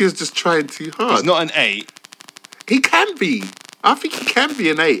 I think he was just trying too hard. He's not an 8. He can be. I think he can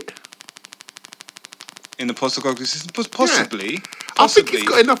be an 8. In the Postecoglou system? Possibly. Yeah. I think he's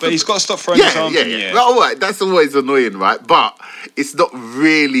got enough. But he's got to stop throwing his arms in the air. All right, that's always annoying, right? But it's not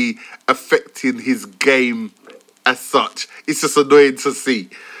really affecting his game as such. It's just annoying to see.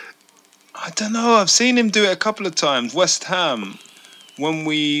 I don't know. I've seen him do it a couple of times. West Ham, when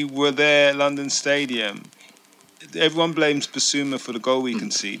we were there, London Stadium. Everyone blames Basuma for the goal we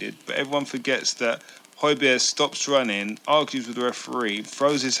conceded, but everyone forgets that Højbjerg stops running, argues with the referee,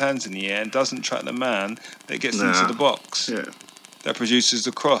 throws his hands in the air, and doesn't track the man that gets into the box. Yeah. That produces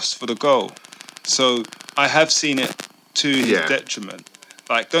the cross for the goal. So I have seen it to his detriment.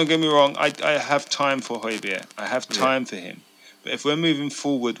 Like, don't get me wrong, I have time for Højbjerg. I have time for him. But if we're moving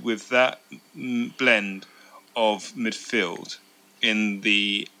forward with that blend of midfield in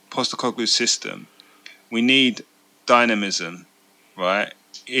the Postecoglou system, we need dynamism, right,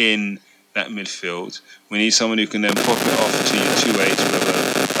 in that midfield. We need someone who can then pop it off to your 2H, whether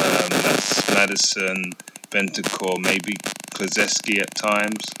that's Maddison, Bentancur, maybe Klzeski at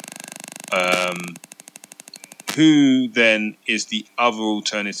times. Who then is the other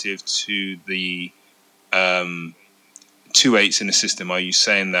alternative to the 2-8s in the system? Are you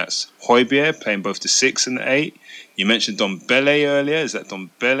saying that's Højbjerg playing both the 6 and the 8? You mentioned Dombele earlier. Is that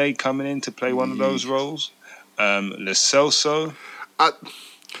Dombele coming in to play one of those roles? Lo Celso?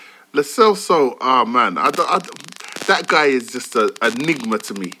 Lo Celso, man. That guy is just an enigma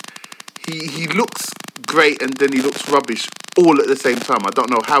to me. He looks great and then he looks rubbish all at the same time. I don't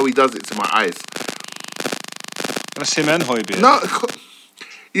know how he does it to my eyes. That's him and Højbjerg. No,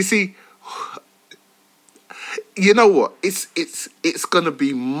 you see, you know what? It's gonna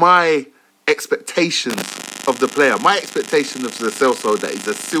be my expectations of the player. My expectation of Lo Celso that he's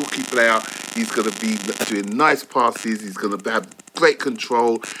a silky player. He's gonna be doing nice passes. He's gonna have great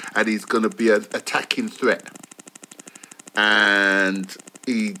control, and he's gonna be an attacking threat. And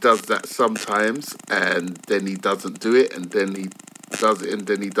he does that sometimes, and then he doesn't do it, and then he does it, and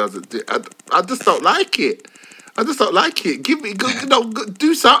then he doesn't do it. I just don't like it. I just don't like it. Give me,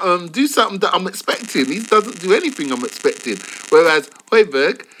 do something that I'm expecting. He doesn't do anything I'm expecting. Whereas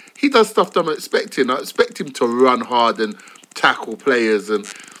Højbjerg, he does stuff that I'm expecting. I expect him to run hard and tackle players and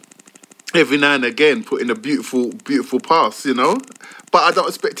every now and again put in a beautiful, beautiful pass, you know. But I don't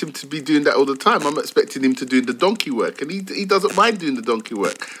expect him to be doing that all the time. I'm expecting him to do the donkey work, and he doesn't mind doing the donkey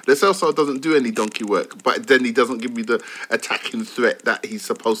work. Lo Celso doesn't do any donkey work, but then he doesn't give me the attacking threat that he's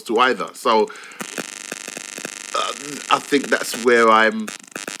supposed to either. So I think that's where I'm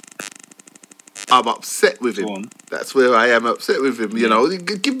upset with him. That's where I am upset with him. You know,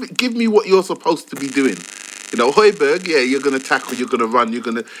 give me what you're supposed to be doing. You know, Højbjerg, yeah, you're gonna tackle, you're gonna run, you're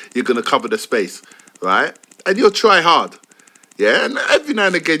gonna cover the space, right? And you'll try hard, yeah. And every now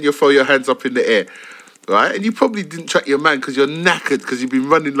and again you'll throw your hands up in the air, right? And you probably didn't track your man because you're knackered because you've been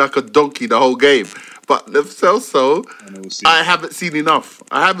running like a donkey the whole game. But Lo Celso, I haven't seen enough.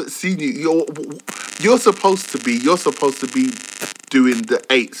 I haven't seen you. You're supposed to be doing the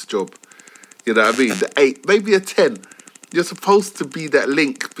 8's job. You know what I mean? The 8, maybe a 10. You're supposed to be that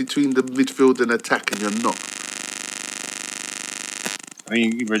link between the midfield and attack, and you're not. I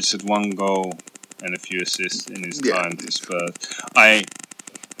mean, he registered 1 goal and a few assists in his time for Spurs. I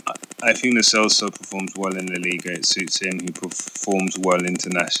think Lo Celso performs well in La Liga. It suits him. He performs well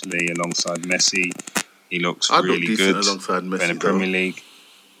internationally alongside Messi. He looks really good alongside Messi in the Premier League.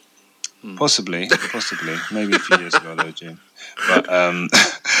 Possibly. Maybe a few years ago, though, Jim. But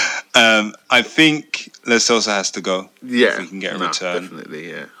I think Lo Celso has to go. Yeah, if we can get a return. Definitely,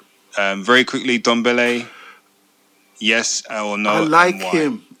 yeah. Very quickly, Dombele. Yes or no? I like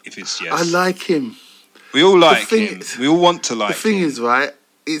him. If it's yes, I like him. We all like him. We all want to like him. The thing is, right?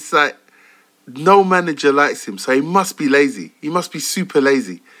 It's like no manager likes him, so he must be lazy. He must be super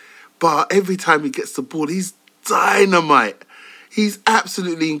lazy. But every time he gets the ball, he's dynamite. He's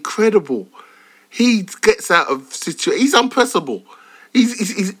absolutely incredible. He gets out of situations. He's unpressable.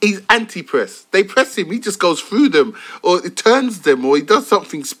 He's anti-press. They press him. He just goes through them, or it turns them, or he does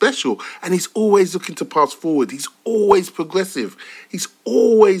something special. And he's always looking to pass forward. He's always progressive. He's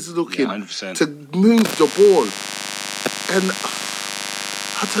always looking to move the ball. And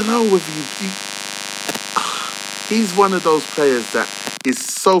I don't know whether he's one of those players that is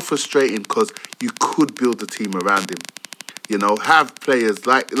so frustrating because you could build a team around him. You know, have players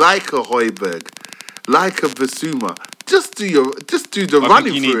like a Højbjerg, like a Bissouma. Just do the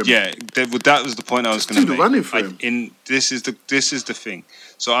running for him. Yeah, that was the point I was going to make. Do the running for him. This is the thing.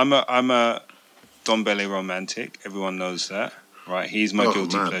 So I'm a Dombele romantic. Everyone knows that, right? He's my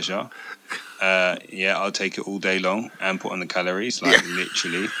guilty pleasure. I'll take it all day long and put on the calories,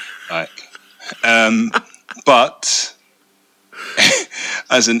 literally, But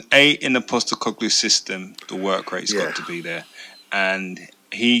as an 8 in the Postecoglou system, the work rate's got to be there, and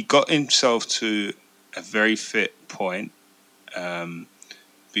he got himself to a very fit point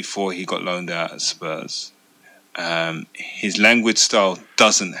before he got loaned out at Spurs. His language style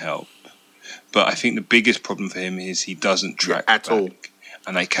doesn't help, but I think the biggest problem for him is he doesn't track at back. all.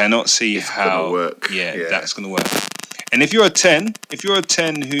 And I cannot see it's how gonna work. that's going to work. And if you're a 10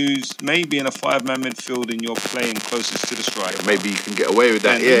 who's maybe in a 5-man midfield and you're playing closest to the striker, Yeah, maybe you can get away with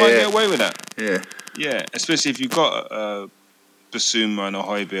that. then you might get away with that. Yeah. Yeah, especially if you've got a Basuma and a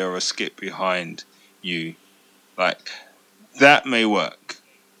Højbjerg or a Skip behind you. Like, that may work.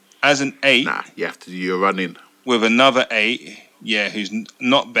 As an 8... Nah, you have to do your running. With another 8, who's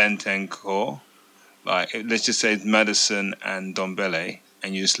not Bentancur, like, let's just say Maddison and Dombele,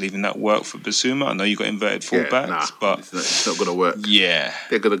 and you're just leaving that work for Basuma. I know you got inverted fullbacks, but it's not gonna work. Yeah,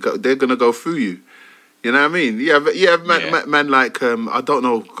 they're gonna go through you. You know what I mean? You have man like I don't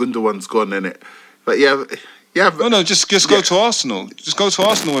know, Gundogan's gone innit, but you have. No, just go to Arsenal. Just go to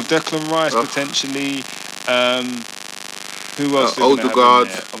Arsenal with Declan Rice potentially. Who else? Odegaard.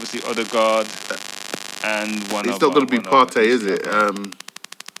 Obviously Odegaard, and one. It's not gonna be Partey, is it?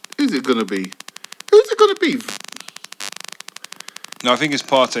 Who's it gonna be? Who's it gonna be? No, I think it's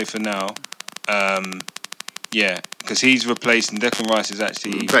Partey for now. Because he's replacing Declan Rice is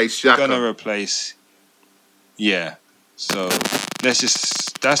actually gonna replace. Yeah, so let's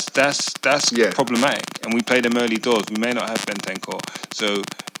just that's problematic, and we play them early doors. We may not have Bentancur, so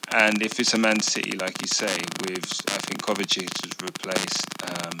and if it's a Man City, like you say, with I think Kovacic has replaced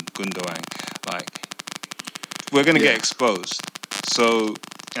Gundogan, like we're gonna get exposed. So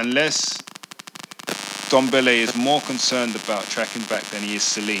unless Dombele is more concerned about tracking back than he is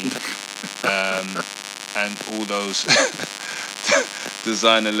Celine, and all those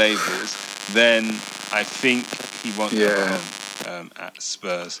designer labels, then I think he won't have a home at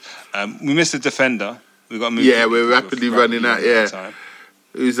Spurs. We missed a defender. We got moved. Yeah, we're rapidly running out. Yeah,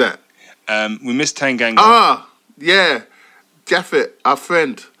 who's that? We missed Tanganga. Ah, yeah, Jaffet, our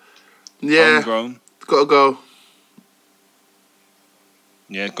friend. Yeah, homegrown. Gotta go.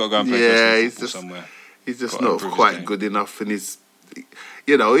 Yeah, gotta go and play he's just somewhere. He's just not quite good enough, and he's,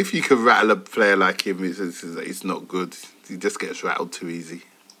 if you can rattle a player like him, it's not good. He just gets rattled too easy,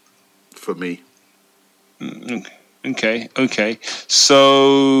 for me. Okay.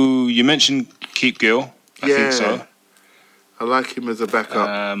 So you mentioned Keep Gill. I think so. I like him as a backup.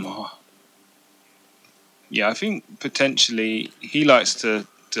 I think potentially he likes to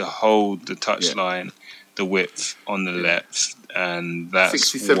hold the touchline, the width on the left, and that's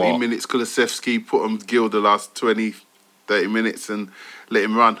 60, 70 minutes, Kulusevski put on Gill the last 20, 30 minutes and let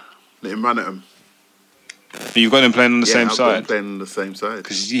him run at him. You've got him playing on the same I've side? Got him playing on the same side.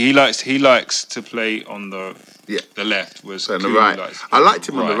 Because he likes to play on the left. On the right. I liked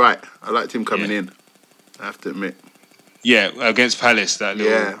him on the right. I liked him coming in, I have to admit. Yeah, against Palace, that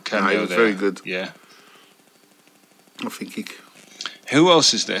little cameo he was there. very good. Yeah. I think he... Who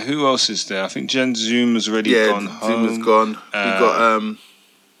else is there? I think Jen Zuma's already gone home. Zuma's gone.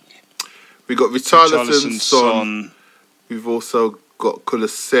 We got Richarlison, Son. We've also got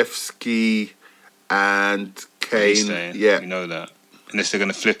Kulusevski and Kane. We know that. Unless they're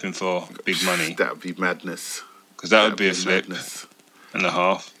going to flip him for big money. That would be madness. Because that would be a flip and a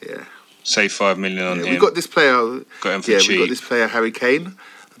half. Yeah. Save 5 million on him. We got this player. Got him for cheap. We got this player, Harry Kane.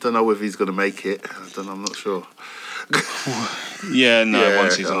 I don't know whether he's going to make it. I'm not sure.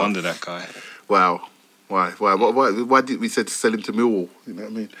 One season wonder, that guy. Wow. Why did we say to sell him to Millwall? You know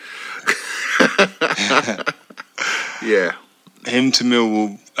what I mean? Yeah. Him to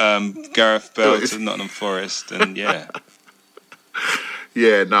Millwall, Gareth Bale to Nottingham Forest, and he's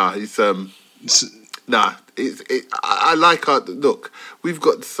I like our look. We've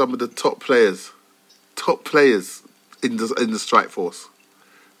got some of the top players in the strike force.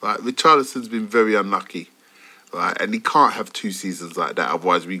 Right, Richarlison's been very unlucky. Right, and he can't have 2 seasons like that.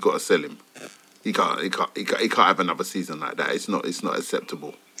 Otherwise, we got to sell him. He can't have another season like that. It's not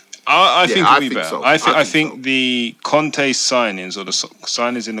acceptable. I think it'll be better. So. I think the Conte signings or the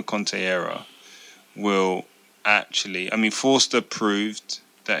signings in the Conte era will actually. I mean, Forster proved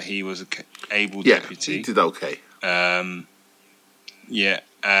that he was an able deputy. He did okay.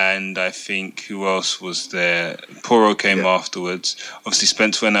 And I think who else was there? Porro came afterwards. Obviously,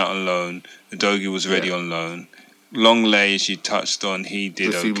 Spence went out on loan. Udogie was already on loan. Longley, as you touched on, he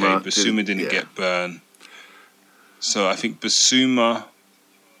did okay. Basuma didn't get burned. So I think Basuma,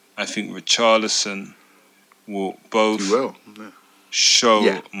 I think Richarlison will both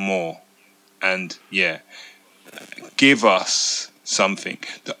show more and give us something.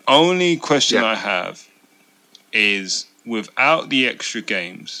 The only question I have is, without the extra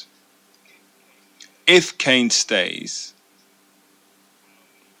games, if Kane stays,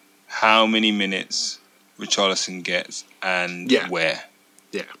 how many minutes Richarlison gets and where?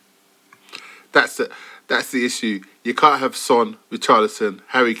 Yeah. That's the issue. You can't have Son, Richarlison,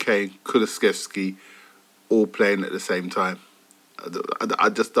 Harry Kane, Kulusevski all playing at the same time. I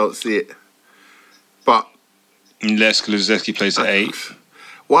just don't see it. But Unless Kulusevski plays at 8.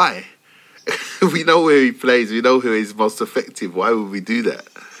 Why? We know where he plays. We know who is most effective. Why would we do that?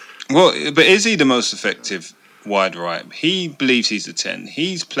 Well, but is he the most effective wide right? He believes he's a 10.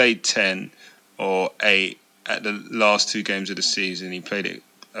 He's played 10 or 8 at the last 2 games of the season. He played it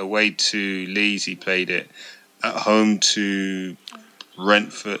away to Leeds. He played it at home to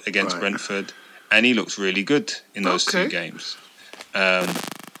Brentford against Brentford, and he looks really good in those 2 games.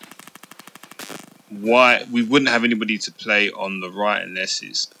 Why we wouldn't have anybody to play on the right unless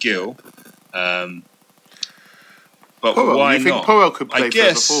it's Gil. But Porro, why you think not? Porro could play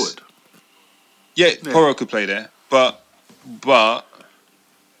further forward? Yeah, Porro could play there, but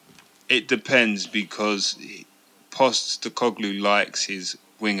it depends because Postecoglou likes his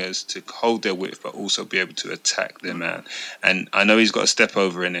wingers to hold their width but also be able to attack their man. And I know he's got a step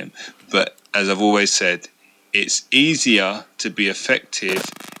over in him, but as I've always said, it's easier to be effective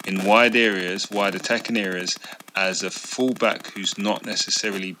in wide attacking areas as a fullback who's not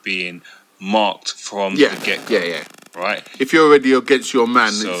necessarily being marked from the get-go. Yeah. Right? If you're already against your man,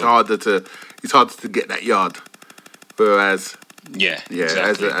 it's harder to get that yard. Whereas,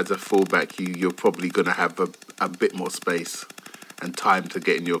 exactly. as a fullback, you're probably going to have a bit more space and time to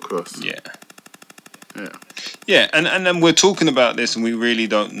get in your cross. Yeah, and then we're talking about this, and we really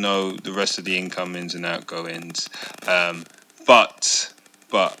don't know the rest of the incomings and outgoings. But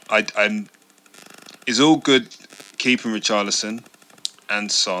I'm it's all good keeping Richarlison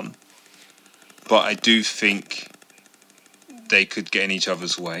and Son, but I do think they could get in each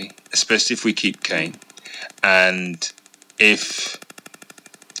other's way, especially if we keep Kane. And if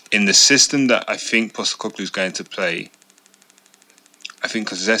in the system that I think Postecoglou is going to play, I think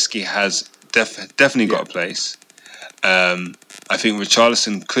Kulusevski has definitely got a place. I think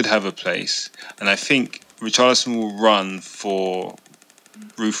Richarlison could have a place, and I think Richarlison will run for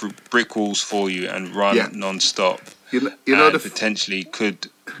brick walls for you and run non-stop. You know, potentially could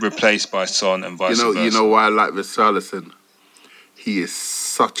replace by Son and vice versa. You know why I like Richarlison? He is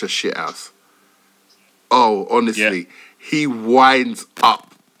such a shithouse. Oh, honestly, he winds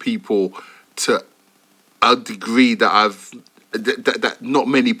up people to a degree that that not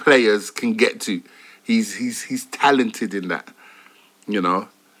many players can get to. He's talented in that, you know.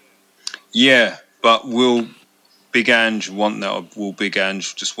 Yeah, but will Big Ange want that, or will Big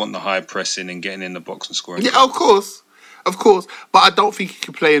Ange just want the high pressing and getting in the box and scoring? Yeah, of course. But I don't think he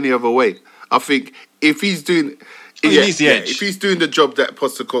can play any other way. I think if he's doing, he needs the edge. If he's doing the job that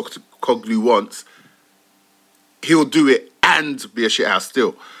Postecoglou wants, he'll do it and be a shithouse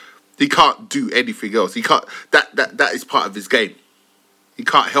still. He can't do anything else. He can't. That is part of his game. He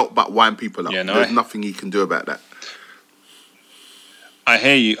can't help but wind people up. There's nothing he can do about that. I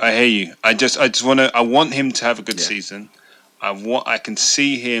hear you. I want him to have a good season. I can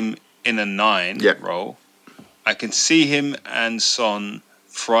see him in a 9 role. I can see him and Son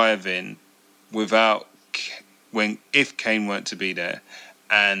thriving if Kane weren't to be there,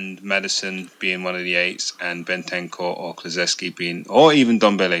 and Maddison being one of the 8s, and Bentancur or Kulusevski being, or even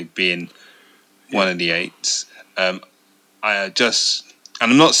Dombele being one of the 8s. And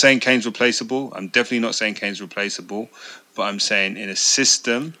I'm not saying Kane's replaceable. I'm definitely not saying Kane's replaceable. But I'm saying in a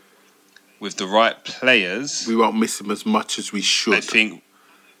system with the right players, we won't miss him as much as we should. I think.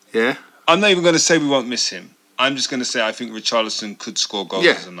 Yeah. I'm not even going to say we won't miss him. I'm just going to say I think Richarlison could score goals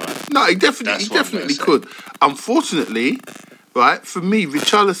as a 9. No, he definitely could. Unfortunately, right, for me,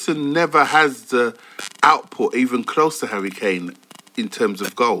 Richarlison never has the output even close to Harry Kane in terms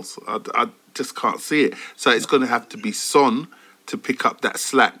of goals. I just can't see it. So it's going to have to be Son to pick up that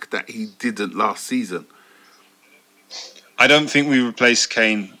slack that he didn't last season. I don't think we replace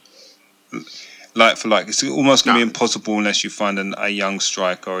Kane like for like. It's almost going to be impossible unless you find a young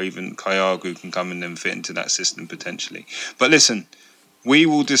striker or even Kyagu who can come in and fit into that system potentially. But listen, we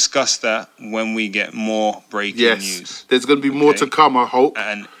will discuss that when we get more breaking news. There's going to be more to come, I hope.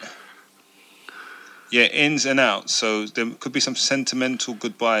 And ins and outs. So there could be some sentimental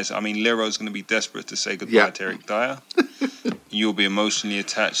goodbyes. I mean, Leroy's going to be desperate to say goodbye to Eric Dyer. You'll be emotionally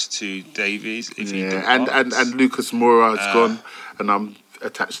attached to Davies if he departs. And Lucas Moura has gone, and I'm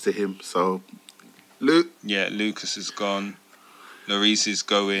attached to him. So, Lucas is gone. Lloris is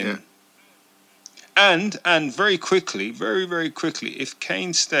going. And very quickly, very quickly, if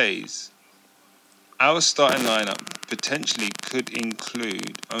Kane stays, our starting lineup potentially could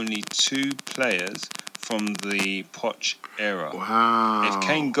include only 2 players from the Poch era. Wow. If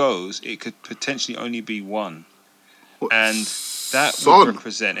Kane goes, it could potentially only be 1. And that Son. would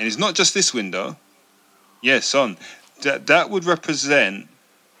represent, and it's not just this window. Son. That would represent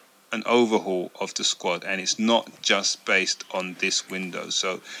an overhaul of the squad, and it's not just based on this window.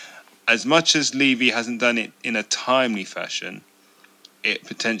 So as much as Levy hasn't done it in a timely fashion, it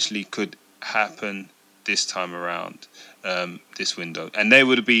potentially could happen this time around, this window. And they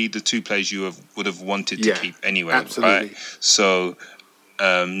would be the two players you would have wanted to keep anyway. Absolutely. Right? So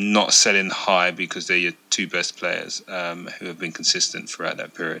not selling high because they're your two best players who have been consistent throughout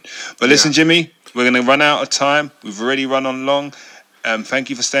that period. But listen, Jimmy, we're going to run out of time. We've already run on long. Thank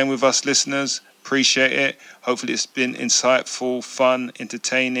you for staying with us, listeners. Appreciate it. Hopefully it's been insightful, fun,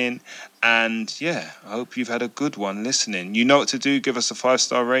 entertaining. And yeah, I hope you've had a good one listening. You know what to do. Give us a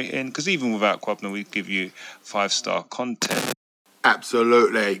 5-star rating, because even without Kwabna, we give you 5-star content.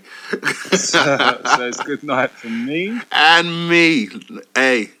 Absolutely. So it's good night from me. And me.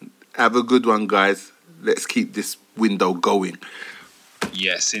 Hey, have a good one, guys. Let's keep this window going.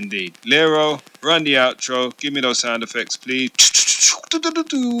 Yes, indeed. Lero, run the outro. Give me those sound effects, please. All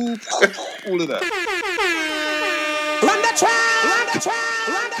of that. Run the track, run the track,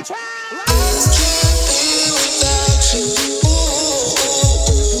 run the track.